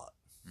a lot.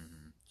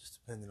 Just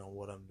depending on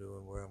what I'm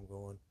doing, where I'm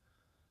going.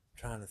 I'm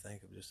trying to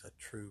think of just a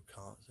true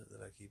constant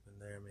that I keep in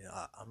there. I mean,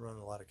 I'm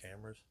running a lot of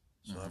cameras,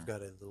 so I've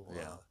got a little,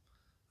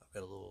 I've got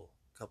a little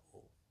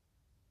couple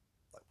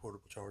like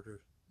portable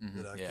chargers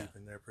that I keep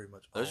in there pretty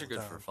much. Those all are good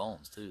the time. for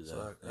phones too, though.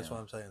 So that's what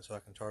I'm saying. So I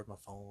can charge my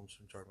phones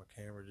and charge my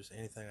camera, just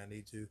anything I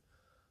need to.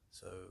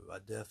 So I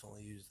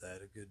definitely use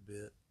that a good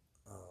bit.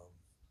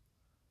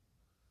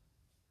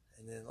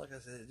 And then, like I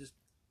said, just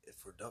if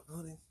we're duck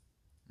hunting,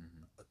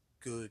 a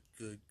good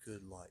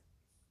light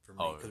for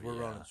me, because we're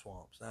running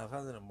swamps. Now, if I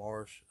was in a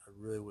marsh, I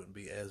really wouldn't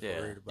be as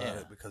worried about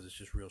it because it's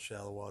just real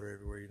shallow water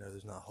everywhere. You know,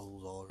 there's not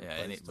holes all over the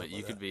place. But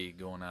you could be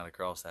going out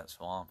across that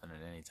swamp and at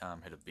any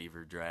time hit a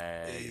beaver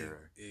drag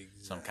or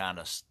some kind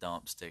of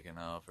stump sticking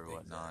up or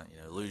whatnot.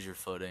 You know, lose your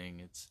footing.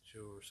 It's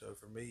sure. So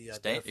for me,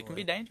 it can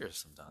be dangerous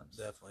sometimes.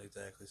 Definitely,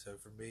 exactly. So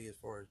for me, as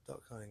far as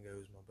duck hunting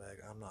goes, my bag,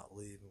 I'm not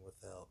leaving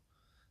without.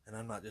 And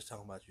I'm not just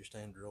talking about your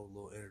standard old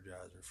little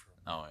Energizer from.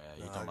 Oh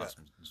yeah, you're talking about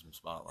some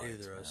spotlights.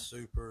 Either a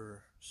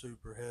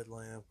super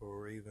headlamp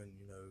or even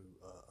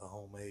a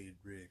homemade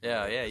rig.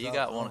 Yeah, you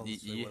got one.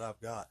 What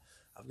I've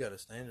got a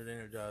standard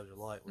Energizer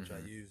light which I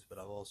use, but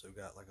I've also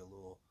got like a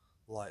little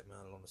light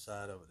mounted on the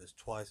side of it that's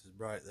twice as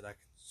bright that I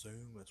can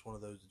zoom. It's one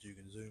of those that you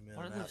can zoom in.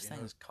 What and are those out,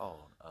 things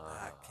called?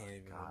 I can't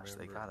even remember.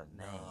 They got a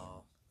name.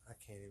 No, I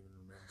can't even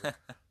remember.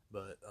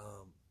 But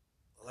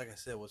like I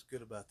said, what's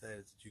good about that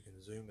is that you can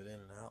zoom it in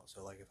and out.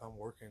 So like if I'm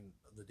working,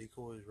 the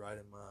decoy is right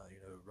in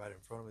right in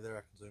front of me there.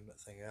 I can zoom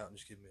that thing out and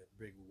just give me a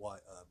big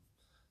wide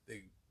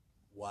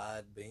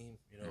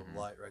beam, of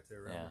light right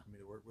there around for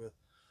me to work with.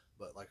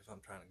 But like if I'm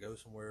trying to go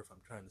somewhere, if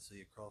I'm trying to see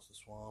across the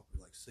swamp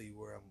or like see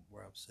where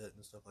I'm sitting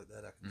and stuff like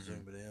that, I can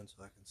zoom it in so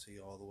I can see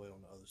all the way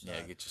on the other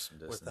side. Yeah, get you some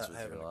distance without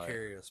having to light.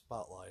 carry a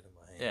spotlight in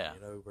my hand.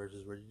 Yeah.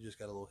 Versus where you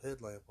just got a little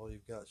headlamp, all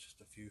you've got is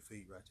just a few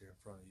feet right there in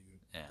front of you.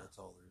 Yeah. That's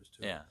all there is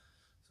to it.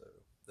 So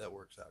that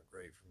works out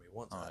great for me.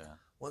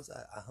 Once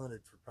I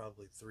hunted for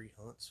probably 3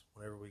 hunts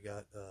whenever we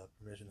got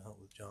permission to hunt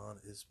with John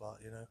at his spot,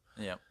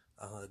 Yep.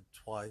 I hunted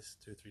twice,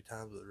 2 or 3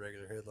 times with a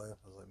regular headlamp.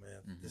 I was like,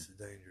 man, this is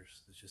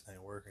dangerous. This just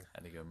ain't working.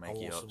 Had to go make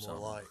you up some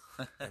more light.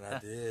 And I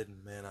did,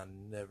 and man, I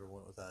never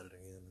went without it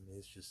again. I mean,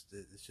 it's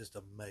just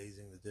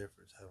amazing the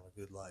difference having a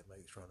good light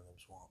makes running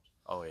them swamps.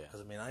 Oh yeah.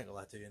 Because I mean, I ain't gonna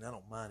lie to you, and I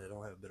don't mind it. I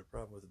don't have a bit of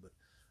problem with it, but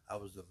I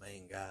was the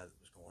main guy that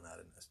was going out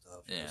in that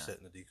stuff.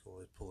 Setting the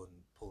decoys, pulling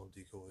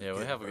decoys. Yeah,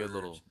 we have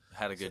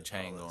had a good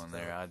chain going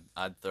there.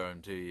 I'd throw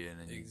them to you, and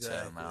then you'd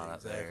set them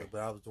out there.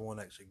 But I was the one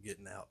actually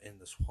getting out in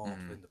the swamp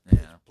in the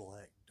pitch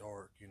black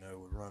dark,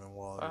 with running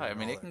water. I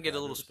mean, it can get a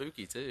little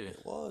spooky too.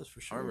 It was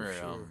for sure. I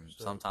remember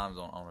sometimes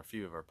on a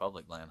few of our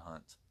public land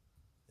hunts.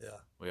 Yeah,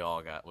 we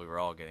were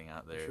all getting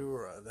out there,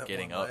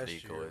 getting up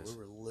decoys. Year, we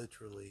were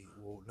literally,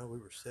 we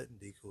were setting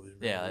decoys.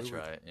 Yeah, that's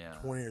right. Yeah,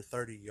 20 or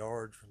 30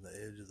 yards from the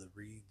edge of the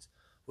reeds,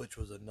 which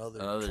was another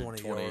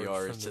 20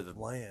 yards from the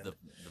land. The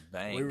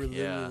bank. We were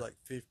literally like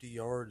 50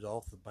 yards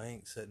off the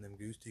bank, setting them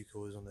goose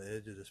decoys on the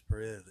edge of the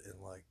spread, and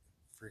like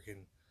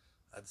freaking,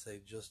 I'd say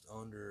just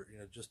under,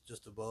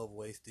 just above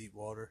waist deep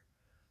water.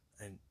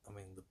 And I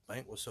mean, the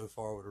bank was so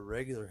far with a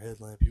regular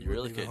headlamp, you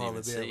really couldn't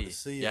even be able to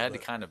see it. You had to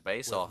kind of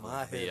base off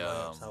my of the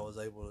headlamps. I was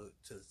able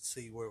to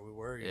see where we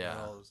were.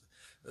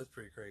 That's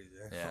pretty crazy.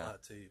 I can't lie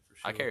to you for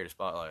sure. I carried a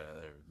spotlight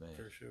out there with me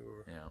for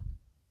sure. Yeah,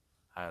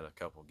 I had a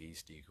couple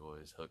geese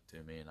decoys hooked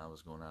to me, and I I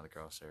was out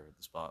across there with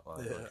the spotlight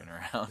looking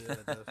around. Yeah,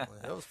 definitely.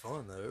 That was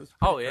fun though. It was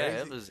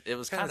crazy. It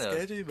was kind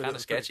of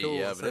sketchy,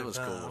 cool but it was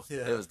cool.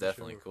 Yeah, it was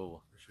definitely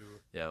cool. For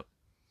sure. Yep.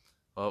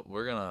 Well,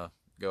 we're gonna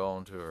go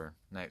on to our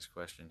next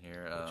question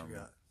here. What you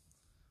got?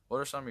 What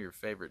are some of your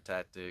favorite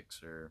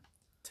tactics or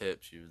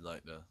tips you would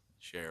like to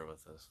share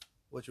with us?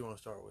 What you want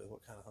to start with?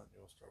 What kind of hunting you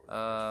want to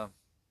start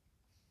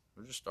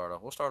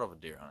with? We'll start off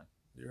with deer hunting.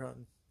 Deer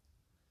hunting?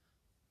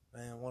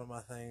 Man, one of my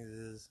things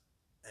is,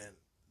 and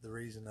the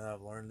reason that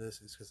I've learned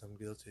this is because I'm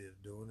guilty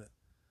of doing it.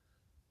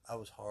 I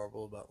was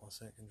horrible about my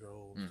scent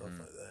control and stuff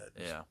like that.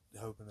 Just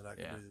hoping that I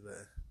could do the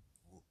best.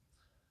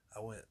 I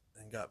went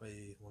and got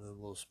me one of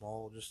the little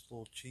small, just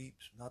little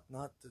cheaps. I'm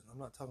not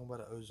talking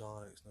about an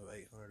Ozonics, no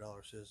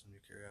 $800 system you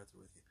carry out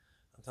there with you.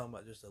 I'm talking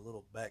about just a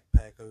little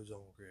backpack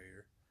ozone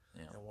creator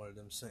and one of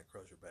them scent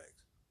crusher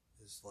bags.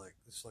 It's like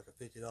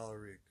a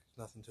 $50 rig,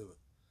 nothing to it.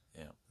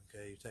 Yeah.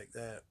 Okay, you take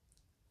that,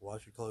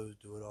 wash your clothes,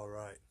 do it all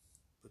right,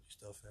 put your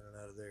stuff in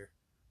and out of there.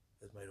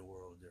 It's made a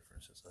world of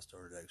difference since I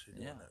started actually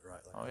doing that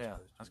right. Like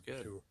that's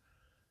good. Sure.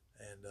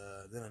 And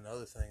then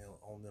another thing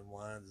on them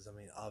lines is, I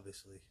mean,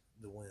 obviously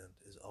the wind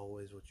is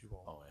always what you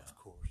want, of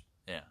course.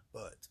 Yeah.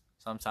 But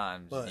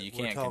sometimes you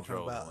can't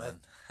control the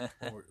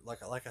wind.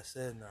 like I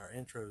said in our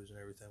intros and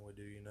everything we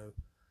do,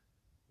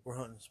 we're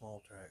hunting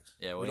small tracks.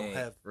 Yeah, we don't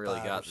have really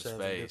 5 got or the 7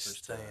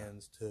 space different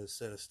stands to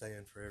set a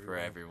stand for everyone. For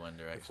every wind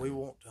direction. If we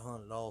want to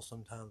hunt at all,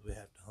 sometimes we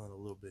have to hunt a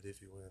little bit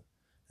iffy wind.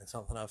 And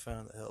something I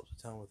found that helps a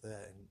ton with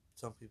that, and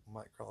some people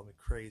might call me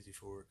crazy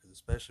for it, because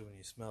especially when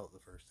you smell it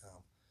the first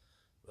time,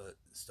 but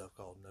it's stuff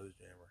called nose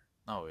jammer.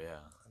 Oh,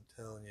 yeah. I'm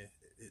telling you,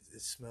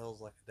 it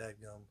smells like a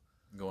dadgum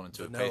going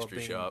into a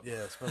pastry shop.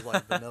 Yeah, it smells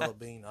like vanilla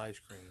bean ice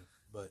cream.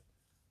 But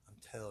I'm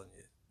telling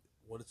you,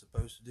 what it's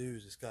supposed to do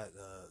is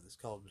it's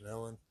called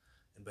vanillin,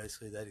 and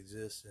basically that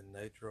exists in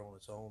nature on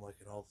its own, like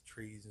in all the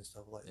trees and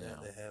stuff like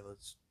that. They have a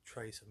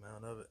trace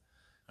amount of it.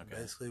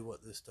 Okay. Basically,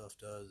 what this stuff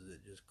does is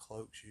it just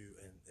cloaks you,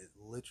 and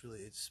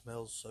it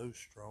smells so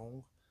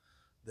strong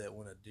that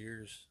when a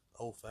deer's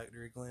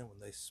olfactory gland, when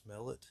they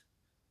smell it,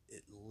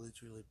 it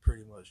literally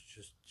pretty much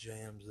just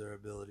jams their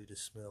ability to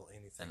smell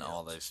anything. And else.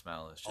 All they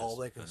smell is just all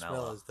they can vanilla.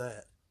 smell is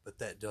that, but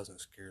that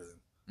doesn't scare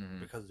them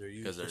because they're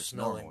used to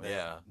smelling normal,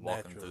 that.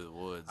 Walking through the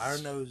woods. Our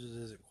noses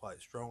isn't quite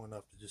strong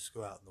enough to just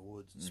go out in the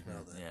woods and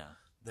smell that. Yeah,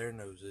 their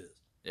nose is.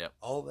 Yeah.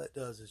 All that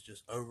does is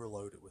just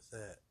overload it with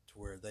that, to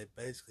where they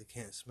basically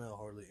can't smell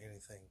hardly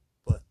anything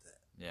but that.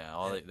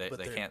 Yeah,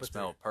 they can't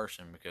smell a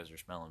person because they're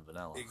smelling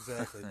vanilla.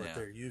 Exactly, but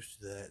they're used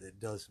to that. It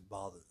doesn't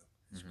bother them.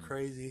 It's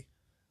crazy.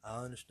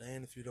 I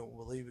understand if you don't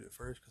believe it at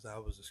first, because I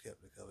was a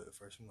skeptic of it at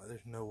first. I'm like,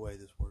 there's no way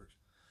this works.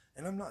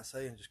 And I'm not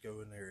saying just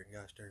go in there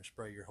and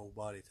spray your whole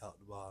body top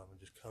to bottom and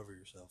just cover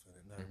yourself in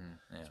it.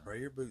 No, spray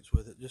your boots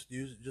with it. Just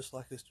use it just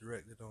like it's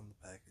directed on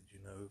the package.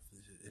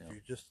 If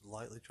you're just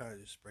lightly trying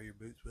to just spray your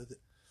boots with it.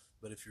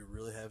 But if you're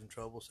really having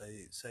trouble,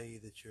 say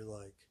that you're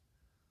like,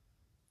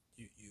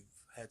 you've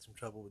had some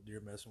trouble with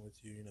deer messing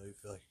with you. You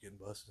feel like you're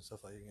getting busted and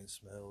stuff, like you're getting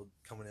smelled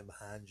coming in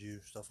behind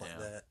you, stuff like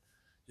that.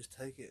 Just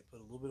take it,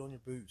 put a little bit on your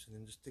boots, and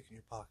then just stick it in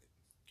your pocket.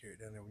 Carry it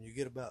down there. When you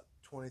get about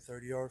 20,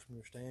 30 yards from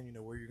your stand, you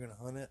know where you're going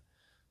to hunt at.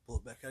 Pull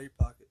it back out of your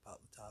pocket,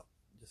 pop the top.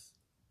 Just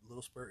a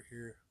little spurt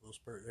here, a little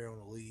spurt there on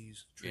the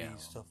leaves, trees,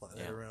 stuff like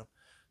that around.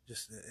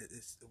 Just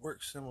it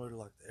works similar to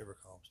like the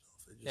Baucom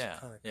stuff. It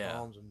just kind of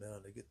calms them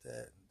down. They get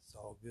that, and it's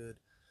all good.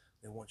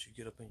 Then once you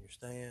get up in your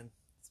stand,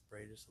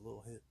 spray just a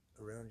little hit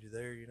around you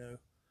there, and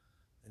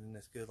then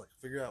that's good. Like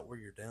figure out where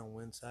your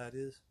downwind side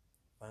is.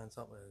 Find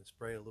something and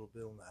spray a little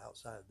bit on the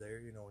outside there,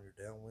 on your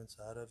downwind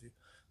side of you.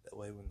 That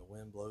way when the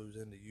wind blows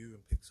into you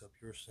and picks up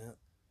your scent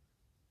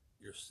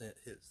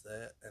hits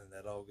that, and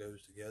that all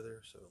goes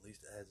together. So at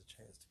least it has a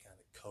chance to kind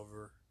of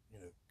cover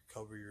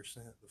your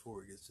scent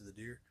before it gets to the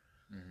deer.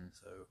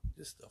 So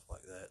just stuff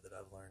like that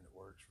I've learned that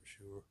works for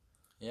sure.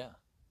 Yeah.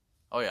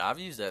 Oh yeah, I've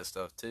used that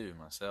stuff too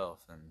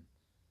myself, and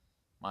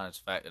minus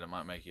the fact that it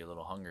might make you a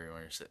little hungry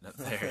when you're sitting up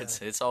there.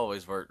 It's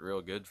always worked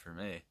real good for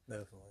me.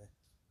 Definitely.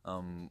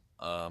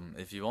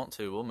 If you want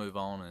to, we'll move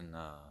on and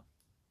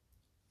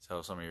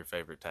tell some of your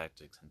favorite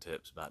tactics and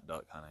tips about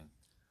duck hunting,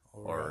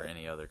 or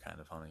any other kind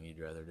of hunting you'd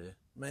rather do.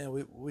 Man,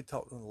 we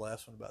talked on the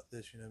last one about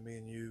this. Me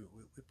and you,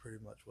 we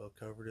pretty much well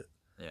covered it.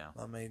 Yeah.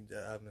 I'm in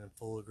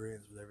full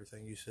agreement with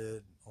everything you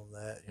said on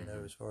that.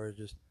 As far as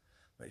just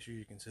make sure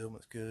your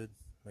concealment's good,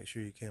 make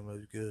sure your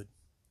camo's good.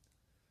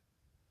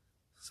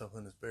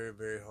 Something that's very,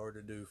 very hard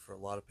to do for a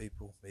lot of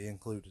people, me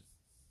included.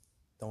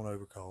 Don't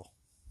overcall.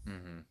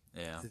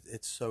 Yeah,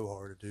 it's so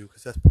hard to do,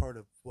 because that's part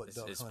of what duck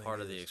hunting is. It's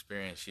part of the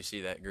experience. You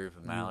see that group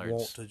of mallards, you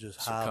want to just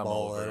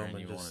highball at them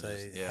and just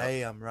say,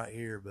 "Hey, I'm right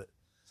here." But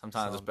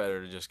sometimes it's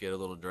better to just get a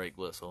little Drake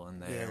whistle in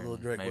there, a little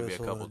Drake maybe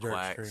whistle, a couple and a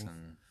quacks,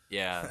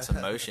 and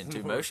some motion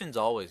too. Motion's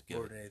always good.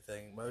 More than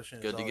anything,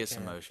 motion. Good to get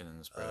some motion in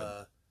the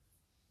spread.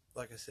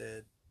 Like I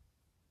said,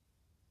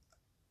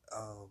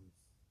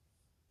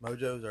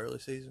 Mojo's early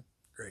season,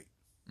 great,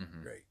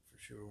 great for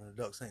sure. When the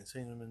ducks ain't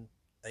seen them in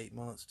 8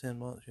 months, 10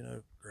 months,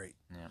 great.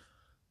 Yeah.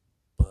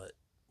 But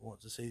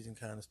once the season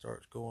kind of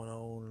starts going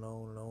on and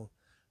on and on,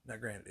 now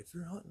granted, if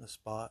you're hunting a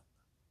spot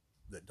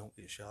that don't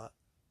get shot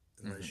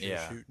unless you're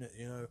shooting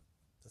it,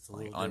 that's a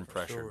little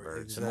unpressured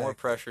birds. Exactly. The more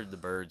pressured the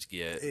birds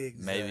get,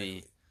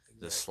 maybe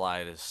the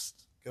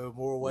slightest go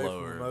more away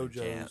from the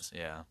mojos. Chance.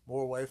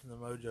 More away from the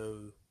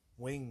mojo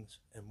wings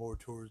and more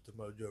towards the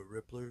mojo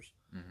ripplers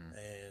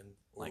and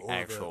like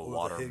actual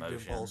water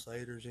motion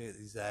pulsators. Yeah,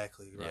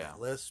 exactly right. Yeah.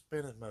 Less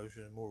spinning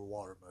motion and more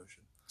water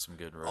motion. Some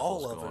good ripples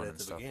all of going it at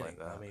the beginning. Like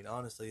that. I mean,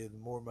 honestly, the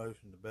more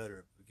motion, the better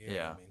at the beginning.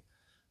 Yeah. I mean,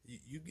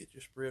 you get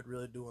your spread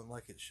really doing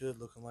like it should,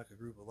 looking like a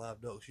group of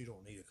live ducks. You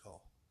don't need a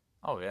call.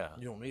 Oh yeah.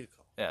 You don't need a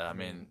call. Yeah, I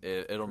mean,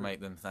 it'll make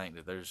them think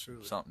that there's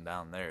something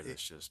down there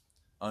that's just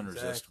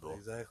unresistible.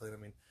 Exactly. I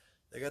mean,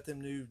 they got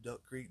them new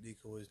Duck Creek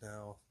decoys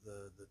now.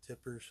 The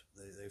tippers,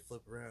 they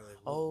flip around.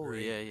 They look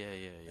great.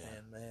 Yeah.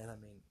 And man,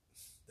 I mean,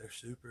 they're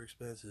super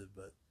expensive,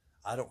 but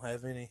I don't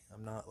have any.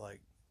 I'm not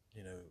like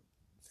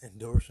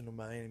endorsing them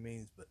by any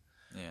means, but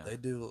they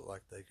do look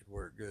like they could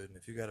work good. And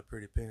if you got a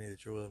pretty penny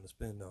that you're willing to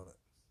spend on it,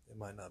 it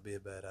might not be a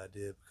bad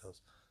idea,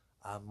 because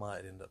I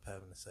might end up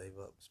having to save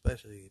up,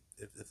 especially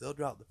if they'll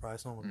drop the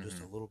price on them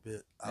just a little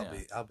bit. I'll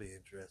be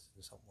interested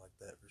in something like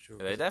that for sure.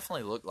 They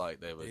definitely look like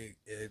they would.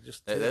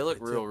 They look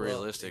real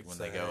realistic when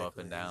they go up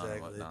and down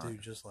and whatnot. They do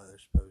just like they're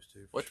supposed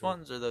to. Which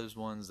ones are those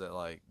ones that,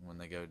 like, when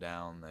they go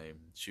down, they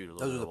shoot a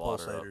little bit of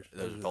water? Pulsators.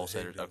 Those are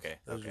pulsators. Okay.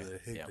 Those are the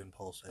Higdon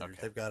pulsators. Okay.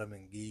 They've got them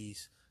in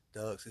geese,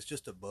 ducks. It's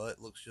just a butt.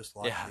 Looks just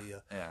like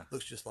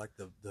looks just like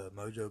the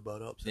Mojo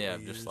butt ups.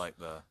 Just like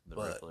the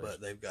Ripplers.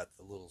 But they've got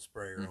the little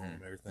sprayer on them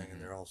and everything,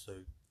 and they're also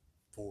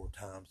 4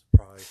 times the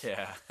price.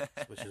 Yeah.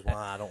 Which is why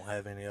I don't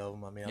have any of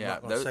them. I mean, I'm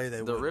not going to say they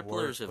the wouldn't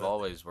Ripplers work, have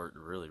always worked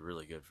really,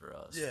 really good for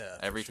us. Yeah.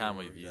 Every time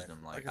we've used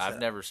them, like I've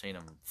never seen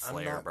them flare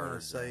birds. I'm not going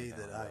to say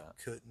that I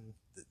couldn't,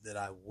 that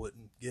I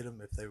wouldn't get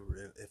them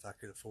if I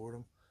could afford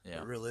them. Yeah.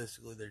 But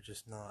realistically, they're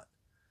just not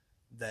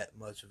that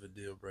much of a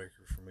deal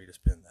breaker for me to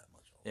spend that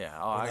much on.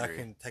 Yeah, I agree. I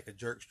can take a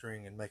jerk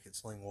string and make it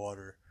sling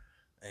water,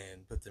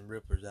 and put them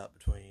Ripplers out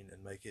between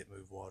and make it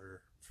move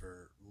water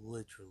for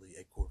literally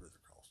a quarter of the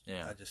cost.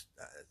 Yeah. I just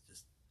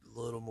a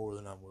little more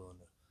than I'm willing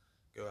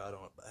to go out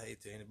on it. But hey,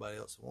 to anybody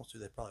else that wants to,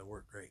 they probably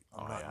work great.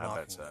 I'm not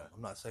knocking them.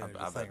 I'm not saying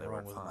there's anything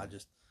wrong with them.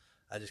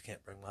 I just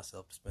can't bring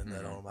myself to spend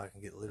that on them. I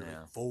can get literally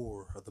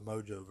 4 of the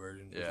Mojo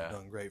versions, which have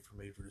done great for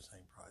me for the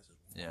same price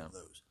as one of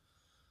those.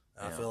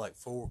 And I feel like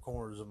 4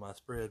 corners of my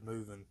spread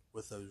moving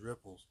with those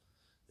ripples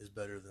is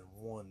better than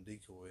 1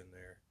 decoy in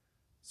there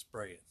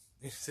spraying.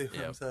 You see what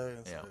I'm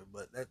saying? Yeah. So,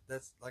 but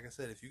that's like I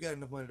said, if you got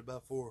enough money to buy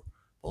 4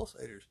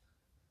 pulsators,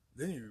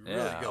 then you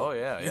really go. Oh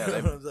yeah, you know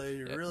what I'm saying?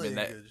 You're really in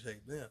good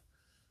shape then.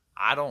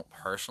 I don't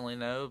personally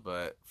know,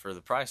 but for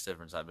the price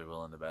difference, I'd be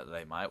willing to bet that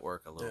they might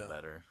work a little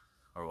better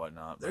or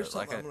whatnot. There's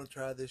something I'm going to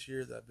try this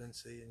year that I've been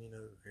seeing,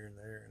 here and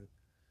there, and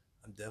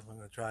I'm definitely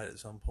going to try it at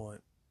some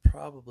point.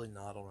 Probably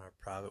not on our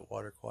private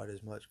water quite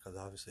as much because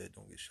obviously it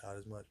don't get shot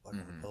as much like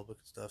on the public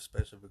and stuff,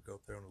 especially if we go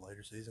up there on the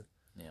later season.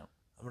 Yeah.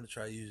 I'm going to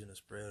try using a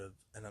spread of,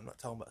 and I'm not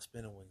talking about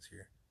spinning wings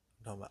here.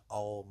 I'm talking about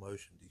all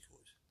motion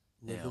decoys.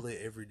 Literally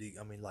every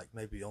like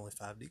maybe only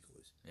 5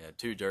 decoys. Yeah,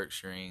 2 jerk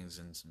strings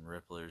and some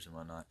ripplers and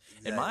whatnot.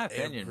 In my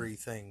opinion,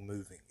 everything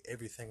moving,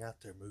 everything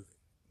out there moving.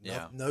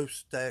 No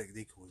static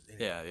decoys.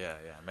 Anywhere.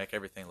 Yeah. Make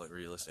everything look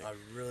realistic. I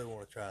really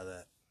want to try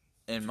that.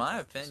 In my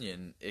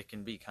opinion, it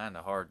can be kind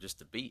of hard just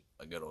to beat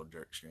a good old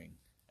jerk string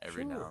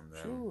every now and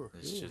then.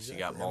 It's just you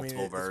got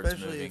multiple birds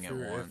moving at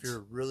once. If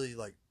you're really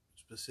like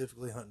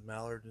specifically hunting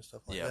mallards and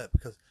stuff like that,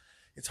 because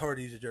it's hard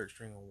to use a jerk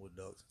string on wood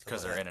ducks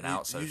because they're in and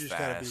out so fast. You just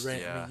got to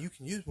be I mean, you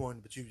can use one,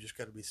 but you just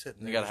got to be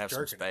sitting there. You got to have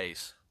some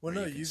space. Well,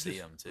 no, you can see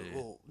them too.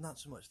 Well, not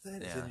so much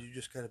that. Then you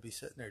just got to be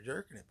sitting there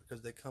jerking it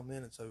because they come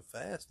in and so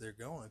fast they're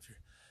going. If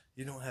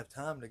you don't have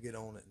time to get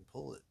on it and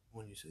pull it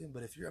when you see them.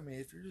 But if you're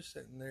just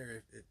sitting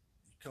there, if you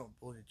come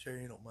pulling your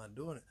chair, you don't mind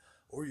doing it,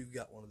 or you've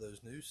got one of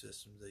those new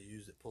systems they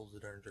use that pulls the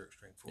darn jerk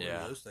string for you.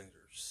 Those things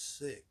are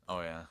sick.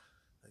 Oh yeah.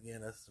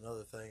 Again, that's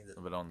another thing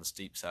that. But on the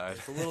steep side.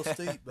 It's a little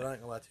steep, but I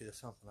ain't gonna lie to you. That's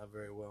something I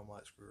very well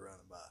might screw around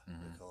and buy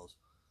because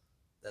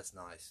that's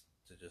nice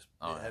to just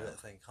have that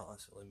thing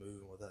constantly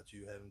moving without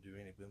you having to do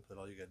any input.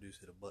 All you gotta do is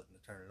hit a button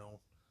to turn it on.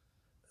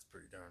 That's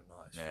pretty darn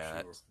nice.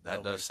 Yeah, for sure.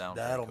 that does sound.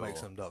 That'll cool. make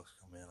some ducks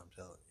come in. I'm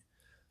telling you.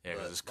 Yeah,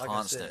 because it's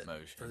constant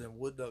motion. For them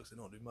wood ducks, they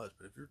don't do much.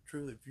 But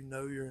if you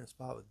know you're in a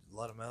spot with a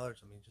lot of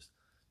mallards, I mean, just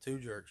 2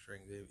 jerk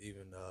strings,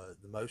 even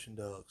the motion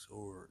ducks,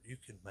 or you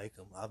can make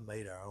them. I've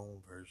made our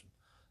own version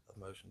of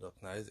motion ducks.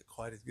 Now, is it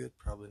quite as good?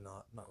 Probably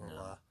not. Not gonna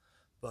lie.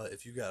 But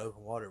if you got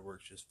open water, it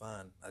works just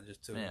fine. I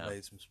just took and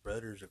made some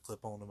spreaders that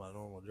clip onto my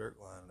normal jerk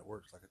line, and it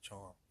works like a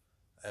charm.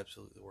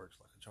 Absolutely works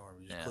like a charm.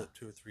 You just clip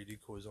 2 or 3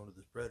 decoys onto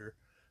the spreader,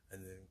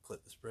 and then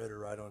clip the spreader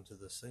right onto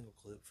the single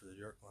clip for the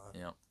jerk line.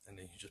 Yep. And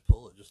then you just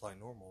pull it just like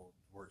normal.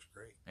 It works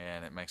great. Yeah,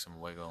 and it makes them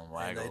wiggle and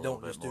waggle a little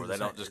bit more. They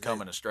don't just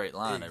come in a straight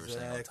line every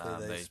single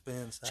time. They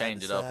spin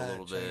change it up a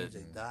little bit.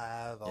 They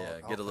dive.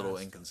 Get a little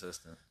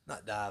inconsistent.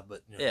 Not dive,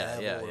 but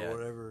dabble or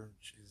whatever.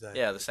 Exactly.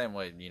 Yeah, the same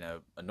way,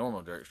 a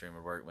normal jerk string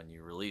would work. When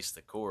you release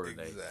the cord,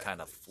 they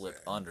kind of flip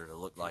under to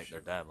look like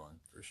they're dabbling.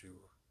 For sure.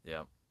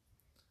 Yep.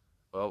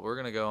 Well, we're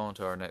going to go on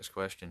to our next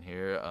question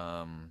here.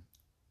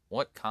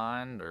 What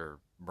kind or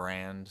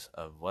brand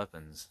of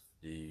weapons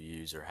do you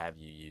use or have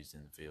you used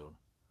in the field?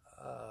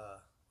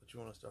 What you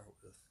want to start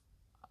with?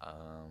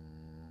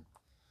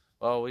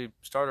 Well, we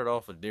started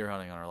off with deer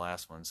hunting on our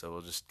last one, so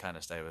we'll just kind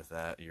of stay with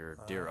that, your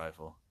deer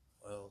rifle.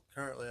 Well,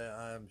 currently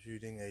I am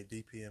shooting a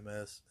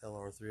DPMS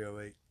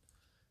LR308.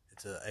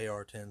 It's an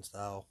AR-10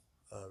 style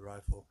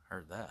rifle.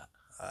 Heard that.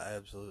 I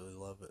absolutely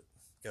love it.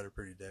 Got her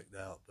pretty decked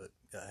out, but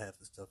got half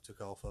the stuff took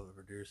off of it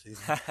for deer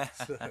season.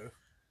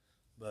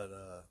 But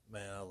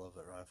man, I love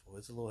that rifle.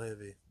 It's a little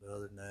heavy, but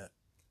other than that,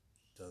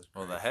 it does.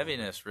 Well, the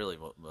heaviness really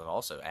will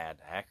also add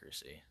to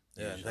accuracy.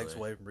 Yeah, it takes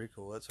away from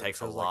recoil. That's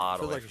takes a lot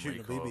away from recoil. It feels like you're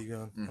shooting a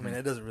BB gun. I mean,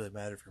 it doesn't really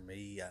matter for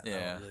me. I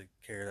don't really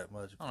care that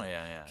much about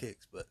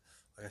kicks, but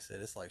like I said,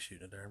 it's like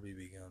shooting a darn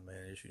BB gun,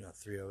 man. You're shooting a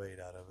 308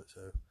 out of it,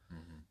 so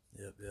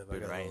yep. Good I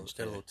got range,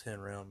 a little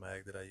 10-round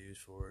mag that I use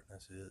for it. And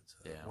that's it.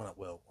 So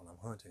when I'm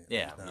hunting,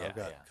 I've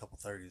got a couple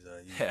 30s that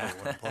I use for it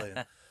when I'm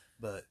playing,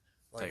 but.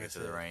 Take it to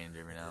the range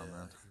every now and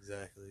then.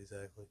 Exactly.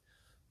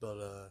 But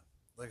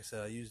like I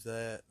said, I use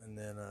that, and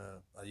then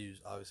I've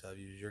used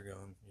your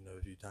gun,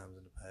 a few times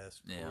in the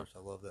past. Of course, I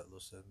love that little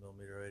 7mm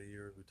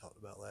 80-year we talked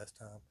about last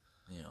time.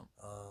 Yeah.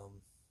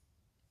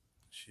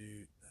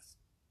 Shoot, that's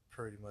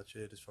pretty much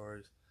it as far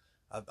as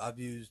I've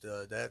used.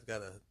 Dad's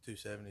got a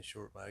 270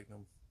 short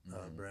Magnum.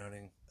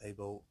 Browning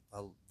A-bolt.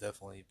 I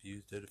definitely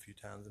used it a few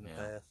times in the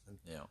past, and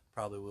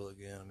probably will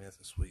again. I mean, it's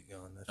a sweet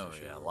gun. That's for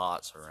sure.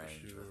 Lots of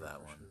range with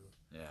that one.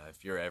 Sure. Yeah,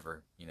 if you're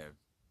ever,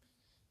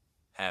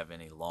 have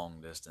any long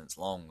distance,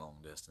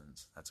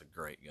 that's a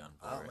great gun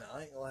for it.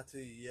 I ain't gonna lie to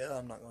you. Yeah,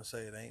 I'm not gonna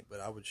say it ain't, but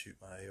I would shoot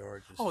my AR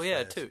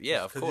just. Too.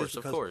 Yeah, of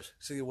course.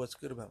 See, what's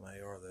good about my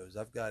AR though is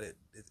I've got it.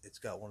 It's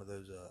got one of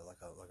those like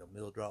a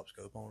mill drop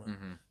scope on it,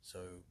 so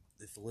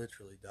it's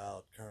literally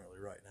dialed currently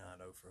right now. I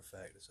know for a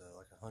fact it's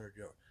like 100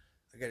 yard.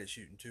 I got it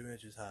shooting 2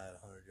 inches high at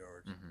 100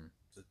 yards.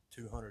 It's a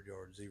 200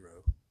 yard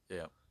zero.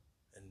 Yeah.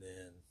 And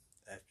then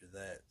after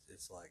that,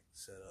 it's like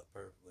set up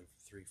perfectly for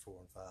 3, 4,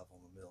 and 5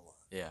 on the mill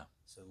line. Yeah.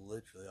 So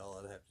literally, all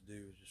I'd have to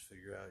do is just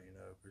figure out,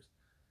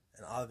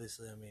 and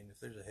obviously, I mean, if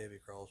there's a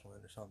heavy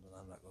crosswind or something,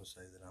 I'm not going to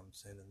say that I'm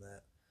sending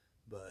that.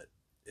 But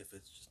if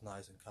it's just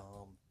nice and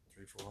calm,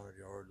 300, 400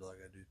 yards, all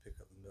I got to do is pick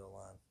up the mill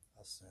line,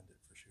 I'll send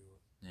it for sure.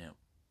 Yeah.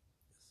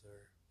 Yes,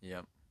 sir.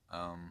 Yep.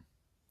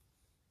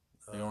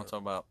 You want to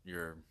talk about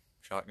your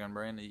shotgun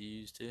brand that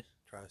you use too?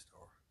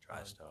 TriStar.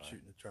 TriStar.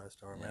 Shooting the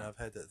TriStar. Man, I've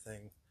had that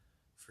thing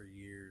for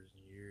years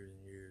and years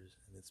and years,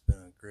 and it's been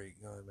a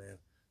great gun, man.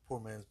 Poor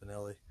man's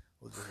Benelli.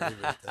 We'll just leave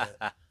it at that.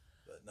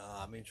 But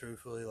nah, I mean,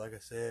 truthfully, like I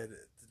said,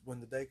 when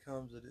the day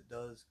comes that it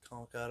does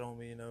conk out on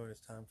me, and it's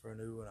time for a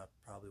new one, I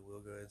probably will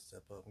go ahead and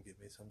step up and get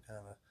me some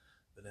kind of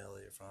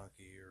Benelli or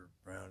Franke or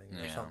Browning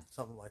or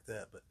something like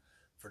that. But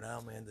for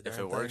now, man, the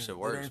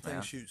darn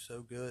thing shoots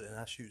so good, and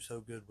I shoot so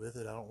good with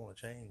it, I don't want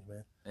to change,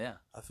 man. Yeah.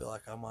 I feel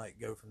like I might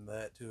go from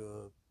that to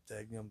a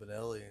daggum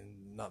Benelli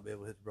and not be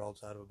able to hit the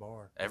broadside of a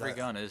barn. Every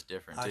gun is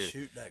different, too. I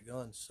shoot that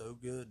gun so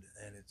good,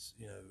 and it's,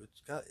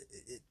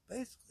 it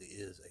basically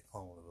is a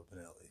clone of a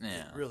Benelli.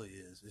 Yeah. It really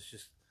is. It's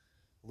just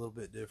a little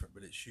bit different,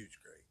 but it shoots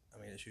great.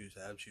 I mean, I'm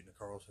shooting a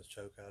Carlson's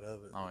choke out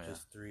of it.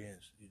 Just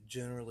 3-inch.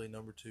 Generally,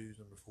 number 2s,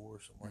 number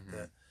 4s, something like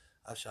that.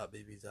 I've shot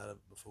BBs out of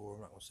it before.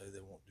 I'm not going to say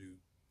they won't do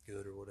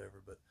good or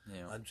whatever, but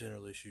I'm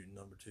generally shooting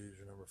number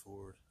 2s or number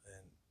 4s,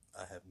 and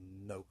I have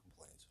no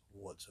complaints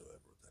whatsoever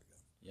with that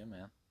gun. Yeah,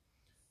 man.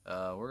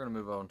 We're going to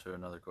move on to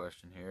another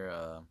question here.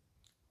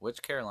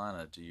 Which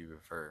Carolina do you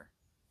prefer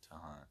to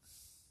hunt?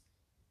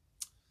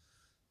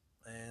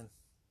 Man,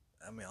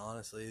 I mean,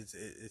 honestly,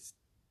 it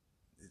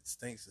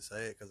stinks to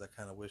say it because I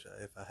kind of wish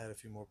if I had a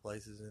few more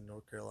places in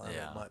North Carolina,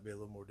 it might be a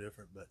little more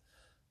different, but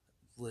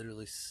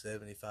literally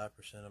 75%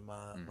 of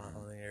my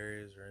hunting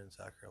areas are in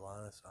South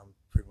Carolina, so I'm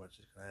pretty much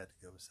just going to have to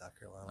go with South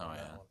Carolina on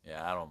that one.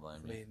 Yeah, I don't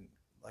blame you. I mean,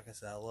 like I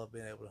said, I love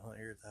being able to hunt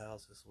here at the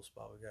house. This little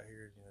spot we got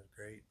here is,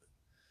 great, but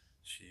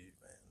shoot,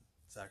 man,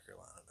 South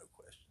Carolina, no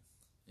question.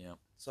 Yeah.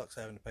 Sucks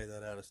having to pay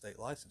that out-of-state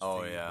license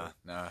fee.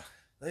 No.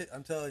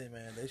 I'm telling you,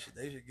 man, they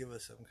should give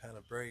us some kind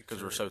of break.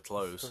 Because we're so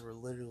close. Because we're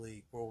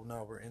literally,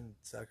 we're in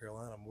South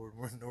Carolina more than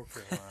we're in North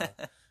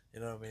Carolina.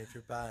 You know what I mean? If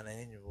you're buying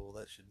annual,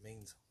 that should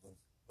mean something.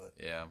 But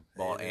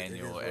bought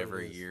annual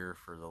every year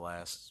for the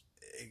last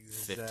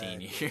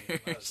 15 years.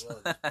 Might as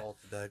well just bought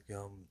the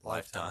dadgum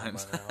lifetime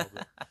by now,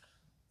 but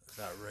it's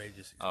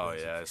outrageous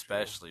expensive.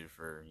 Especially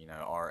for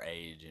our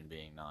age and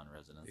being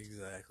non-residents.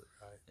 Exactly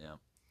right. Yeah.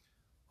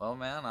 Well,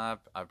 man, I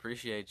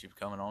appreciate you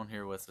coming on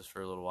here with us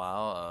for a little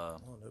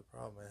while. No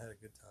problem, man. I had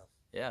a good time.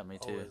 Yeah, me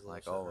too.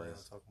 Like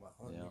always. Talking about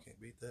hunting, you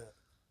can't beat that.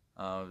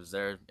 Is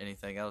there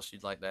anything else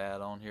you'd like to add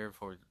on here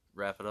before we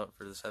wrap it up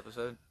for this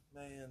episode?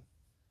 Man,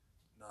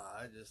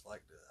 I just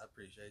like to. I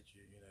appreciate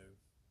you,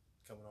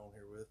 coming on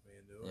here with me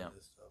and doing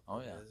this stuff.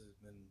 It's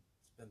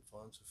been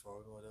fun so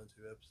far. We've only done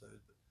 2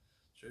 episodes, but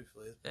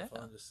truthfully, it's been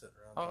fun just sitting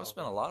around. It's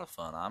been a lot of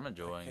fun. I'm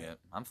enjoying it.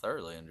 I'm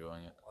thoroughly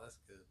enjoying it. Well, that's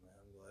good, man.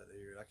 I'm glad to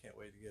hear it. I can't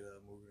wait to get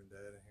Morgan and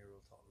Dad in here.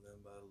 We'll talk to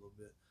them about it a little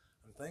bit.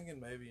 I'm thinking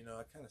maybe,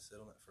 I kind of sit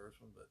on that first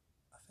one, but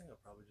I think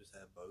I'll probably just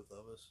have both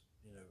of us,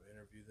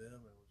 interview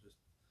them, and we'll just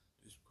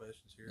do some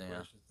questions here,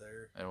 questions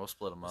there. And we'll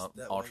split them up,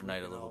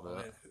 alternate a little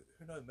bit.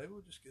 Who knows? Maybe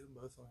we'll just get them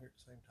both on here at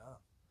the same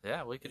time.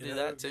 Yeah, we could do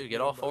that too.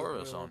 Get all 4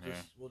 of us on here.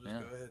 We'll just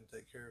go ahead and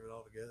take care of it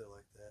all together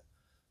like that.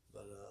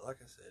 But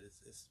like I said,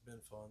 it's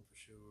been fun for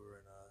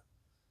sure, and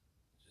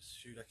just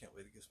shoot, I can't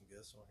wait to get some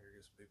guests on here,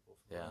 get some people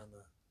from around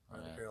the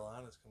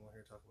Carolinas come on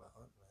here and talk about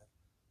hunting, man.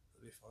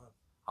 It'll be fun.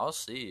 I'll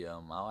see.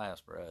 I'll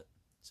ask Brett.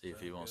 See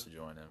if he wants to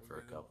join in for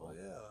a couple. I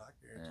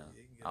guarantee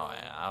he can get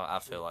I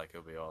feel like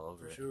he'll be all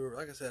over for it. Sure.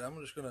 Like I said, I'm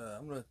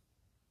gonna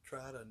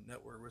try to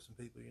network with some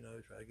people.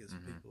 Try to get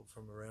some people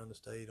from around the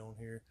state on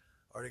here.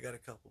 Already got a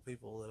couple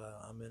people that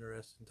I'm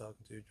interested in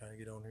talking to, trying to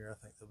get on here. I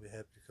think they'll be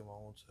happy to come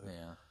on. So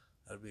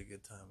that'll be a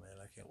good time, man.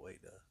 I can't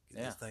wait to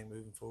get this thing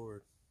moving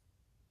forward.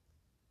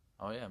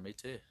 Oh yeah, me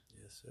too.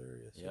 Yes, sir.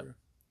 Yes, sir.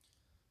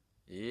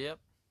 Yep.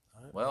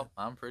 Right, well,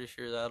 man. I'm pretty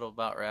sure that'll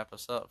about wrap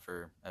us up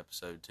for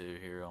episode 2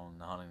 here on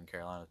the Hunting in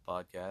Carolinas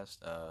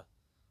podcast. If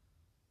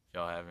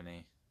y'all have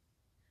any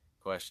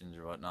questions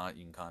or whatnot,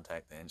 you can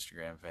contact the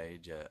Instagram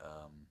page at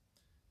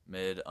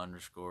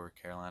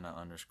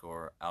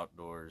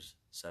mid_Carolina_outdoors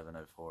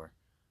 704.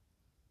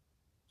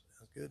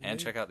 Sounds good. And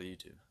check out the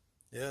YouTube.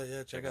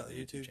 Yeah. Check out the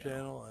YouTube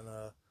channel. And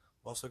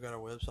we've also got our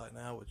website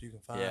now, which you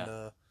can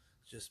find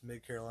just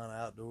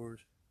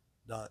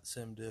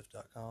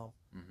midcarolinaoutdoors.simdiff.com.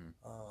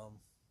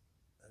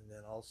 And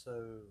then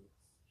also,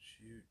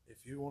 shoot,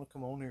 if you want to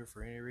come on here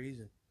for any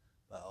reason,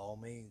 by all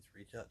means,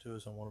 reach out to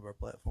us on one of our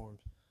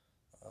platforms.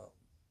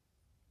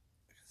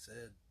 Like I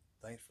said,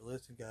 thanks for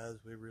listening,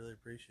 guys. We really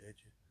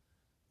appreciate you.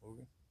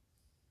 Morgan?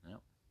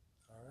 Yep.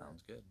 All right.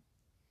 Sounds good.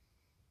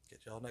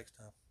 Catch y'all next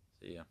time.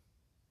 See ya.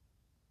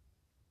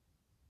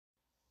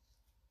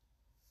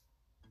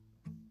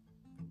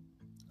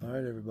 All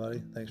right,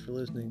 everybody. Thanks for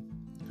listening.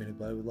 If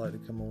anybody would like to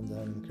come on the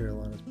Hunting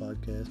Carolinas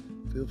podcast,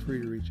 feel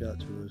free to reach out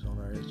to us on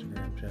our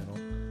Instagram channel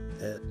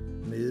at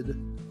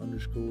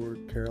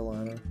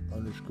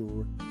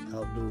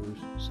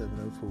mid_Carolina_outdoors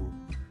 704.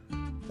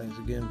 Thanks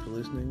again for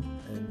listening,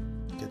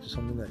 and catch us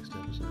on the next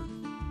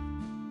episode.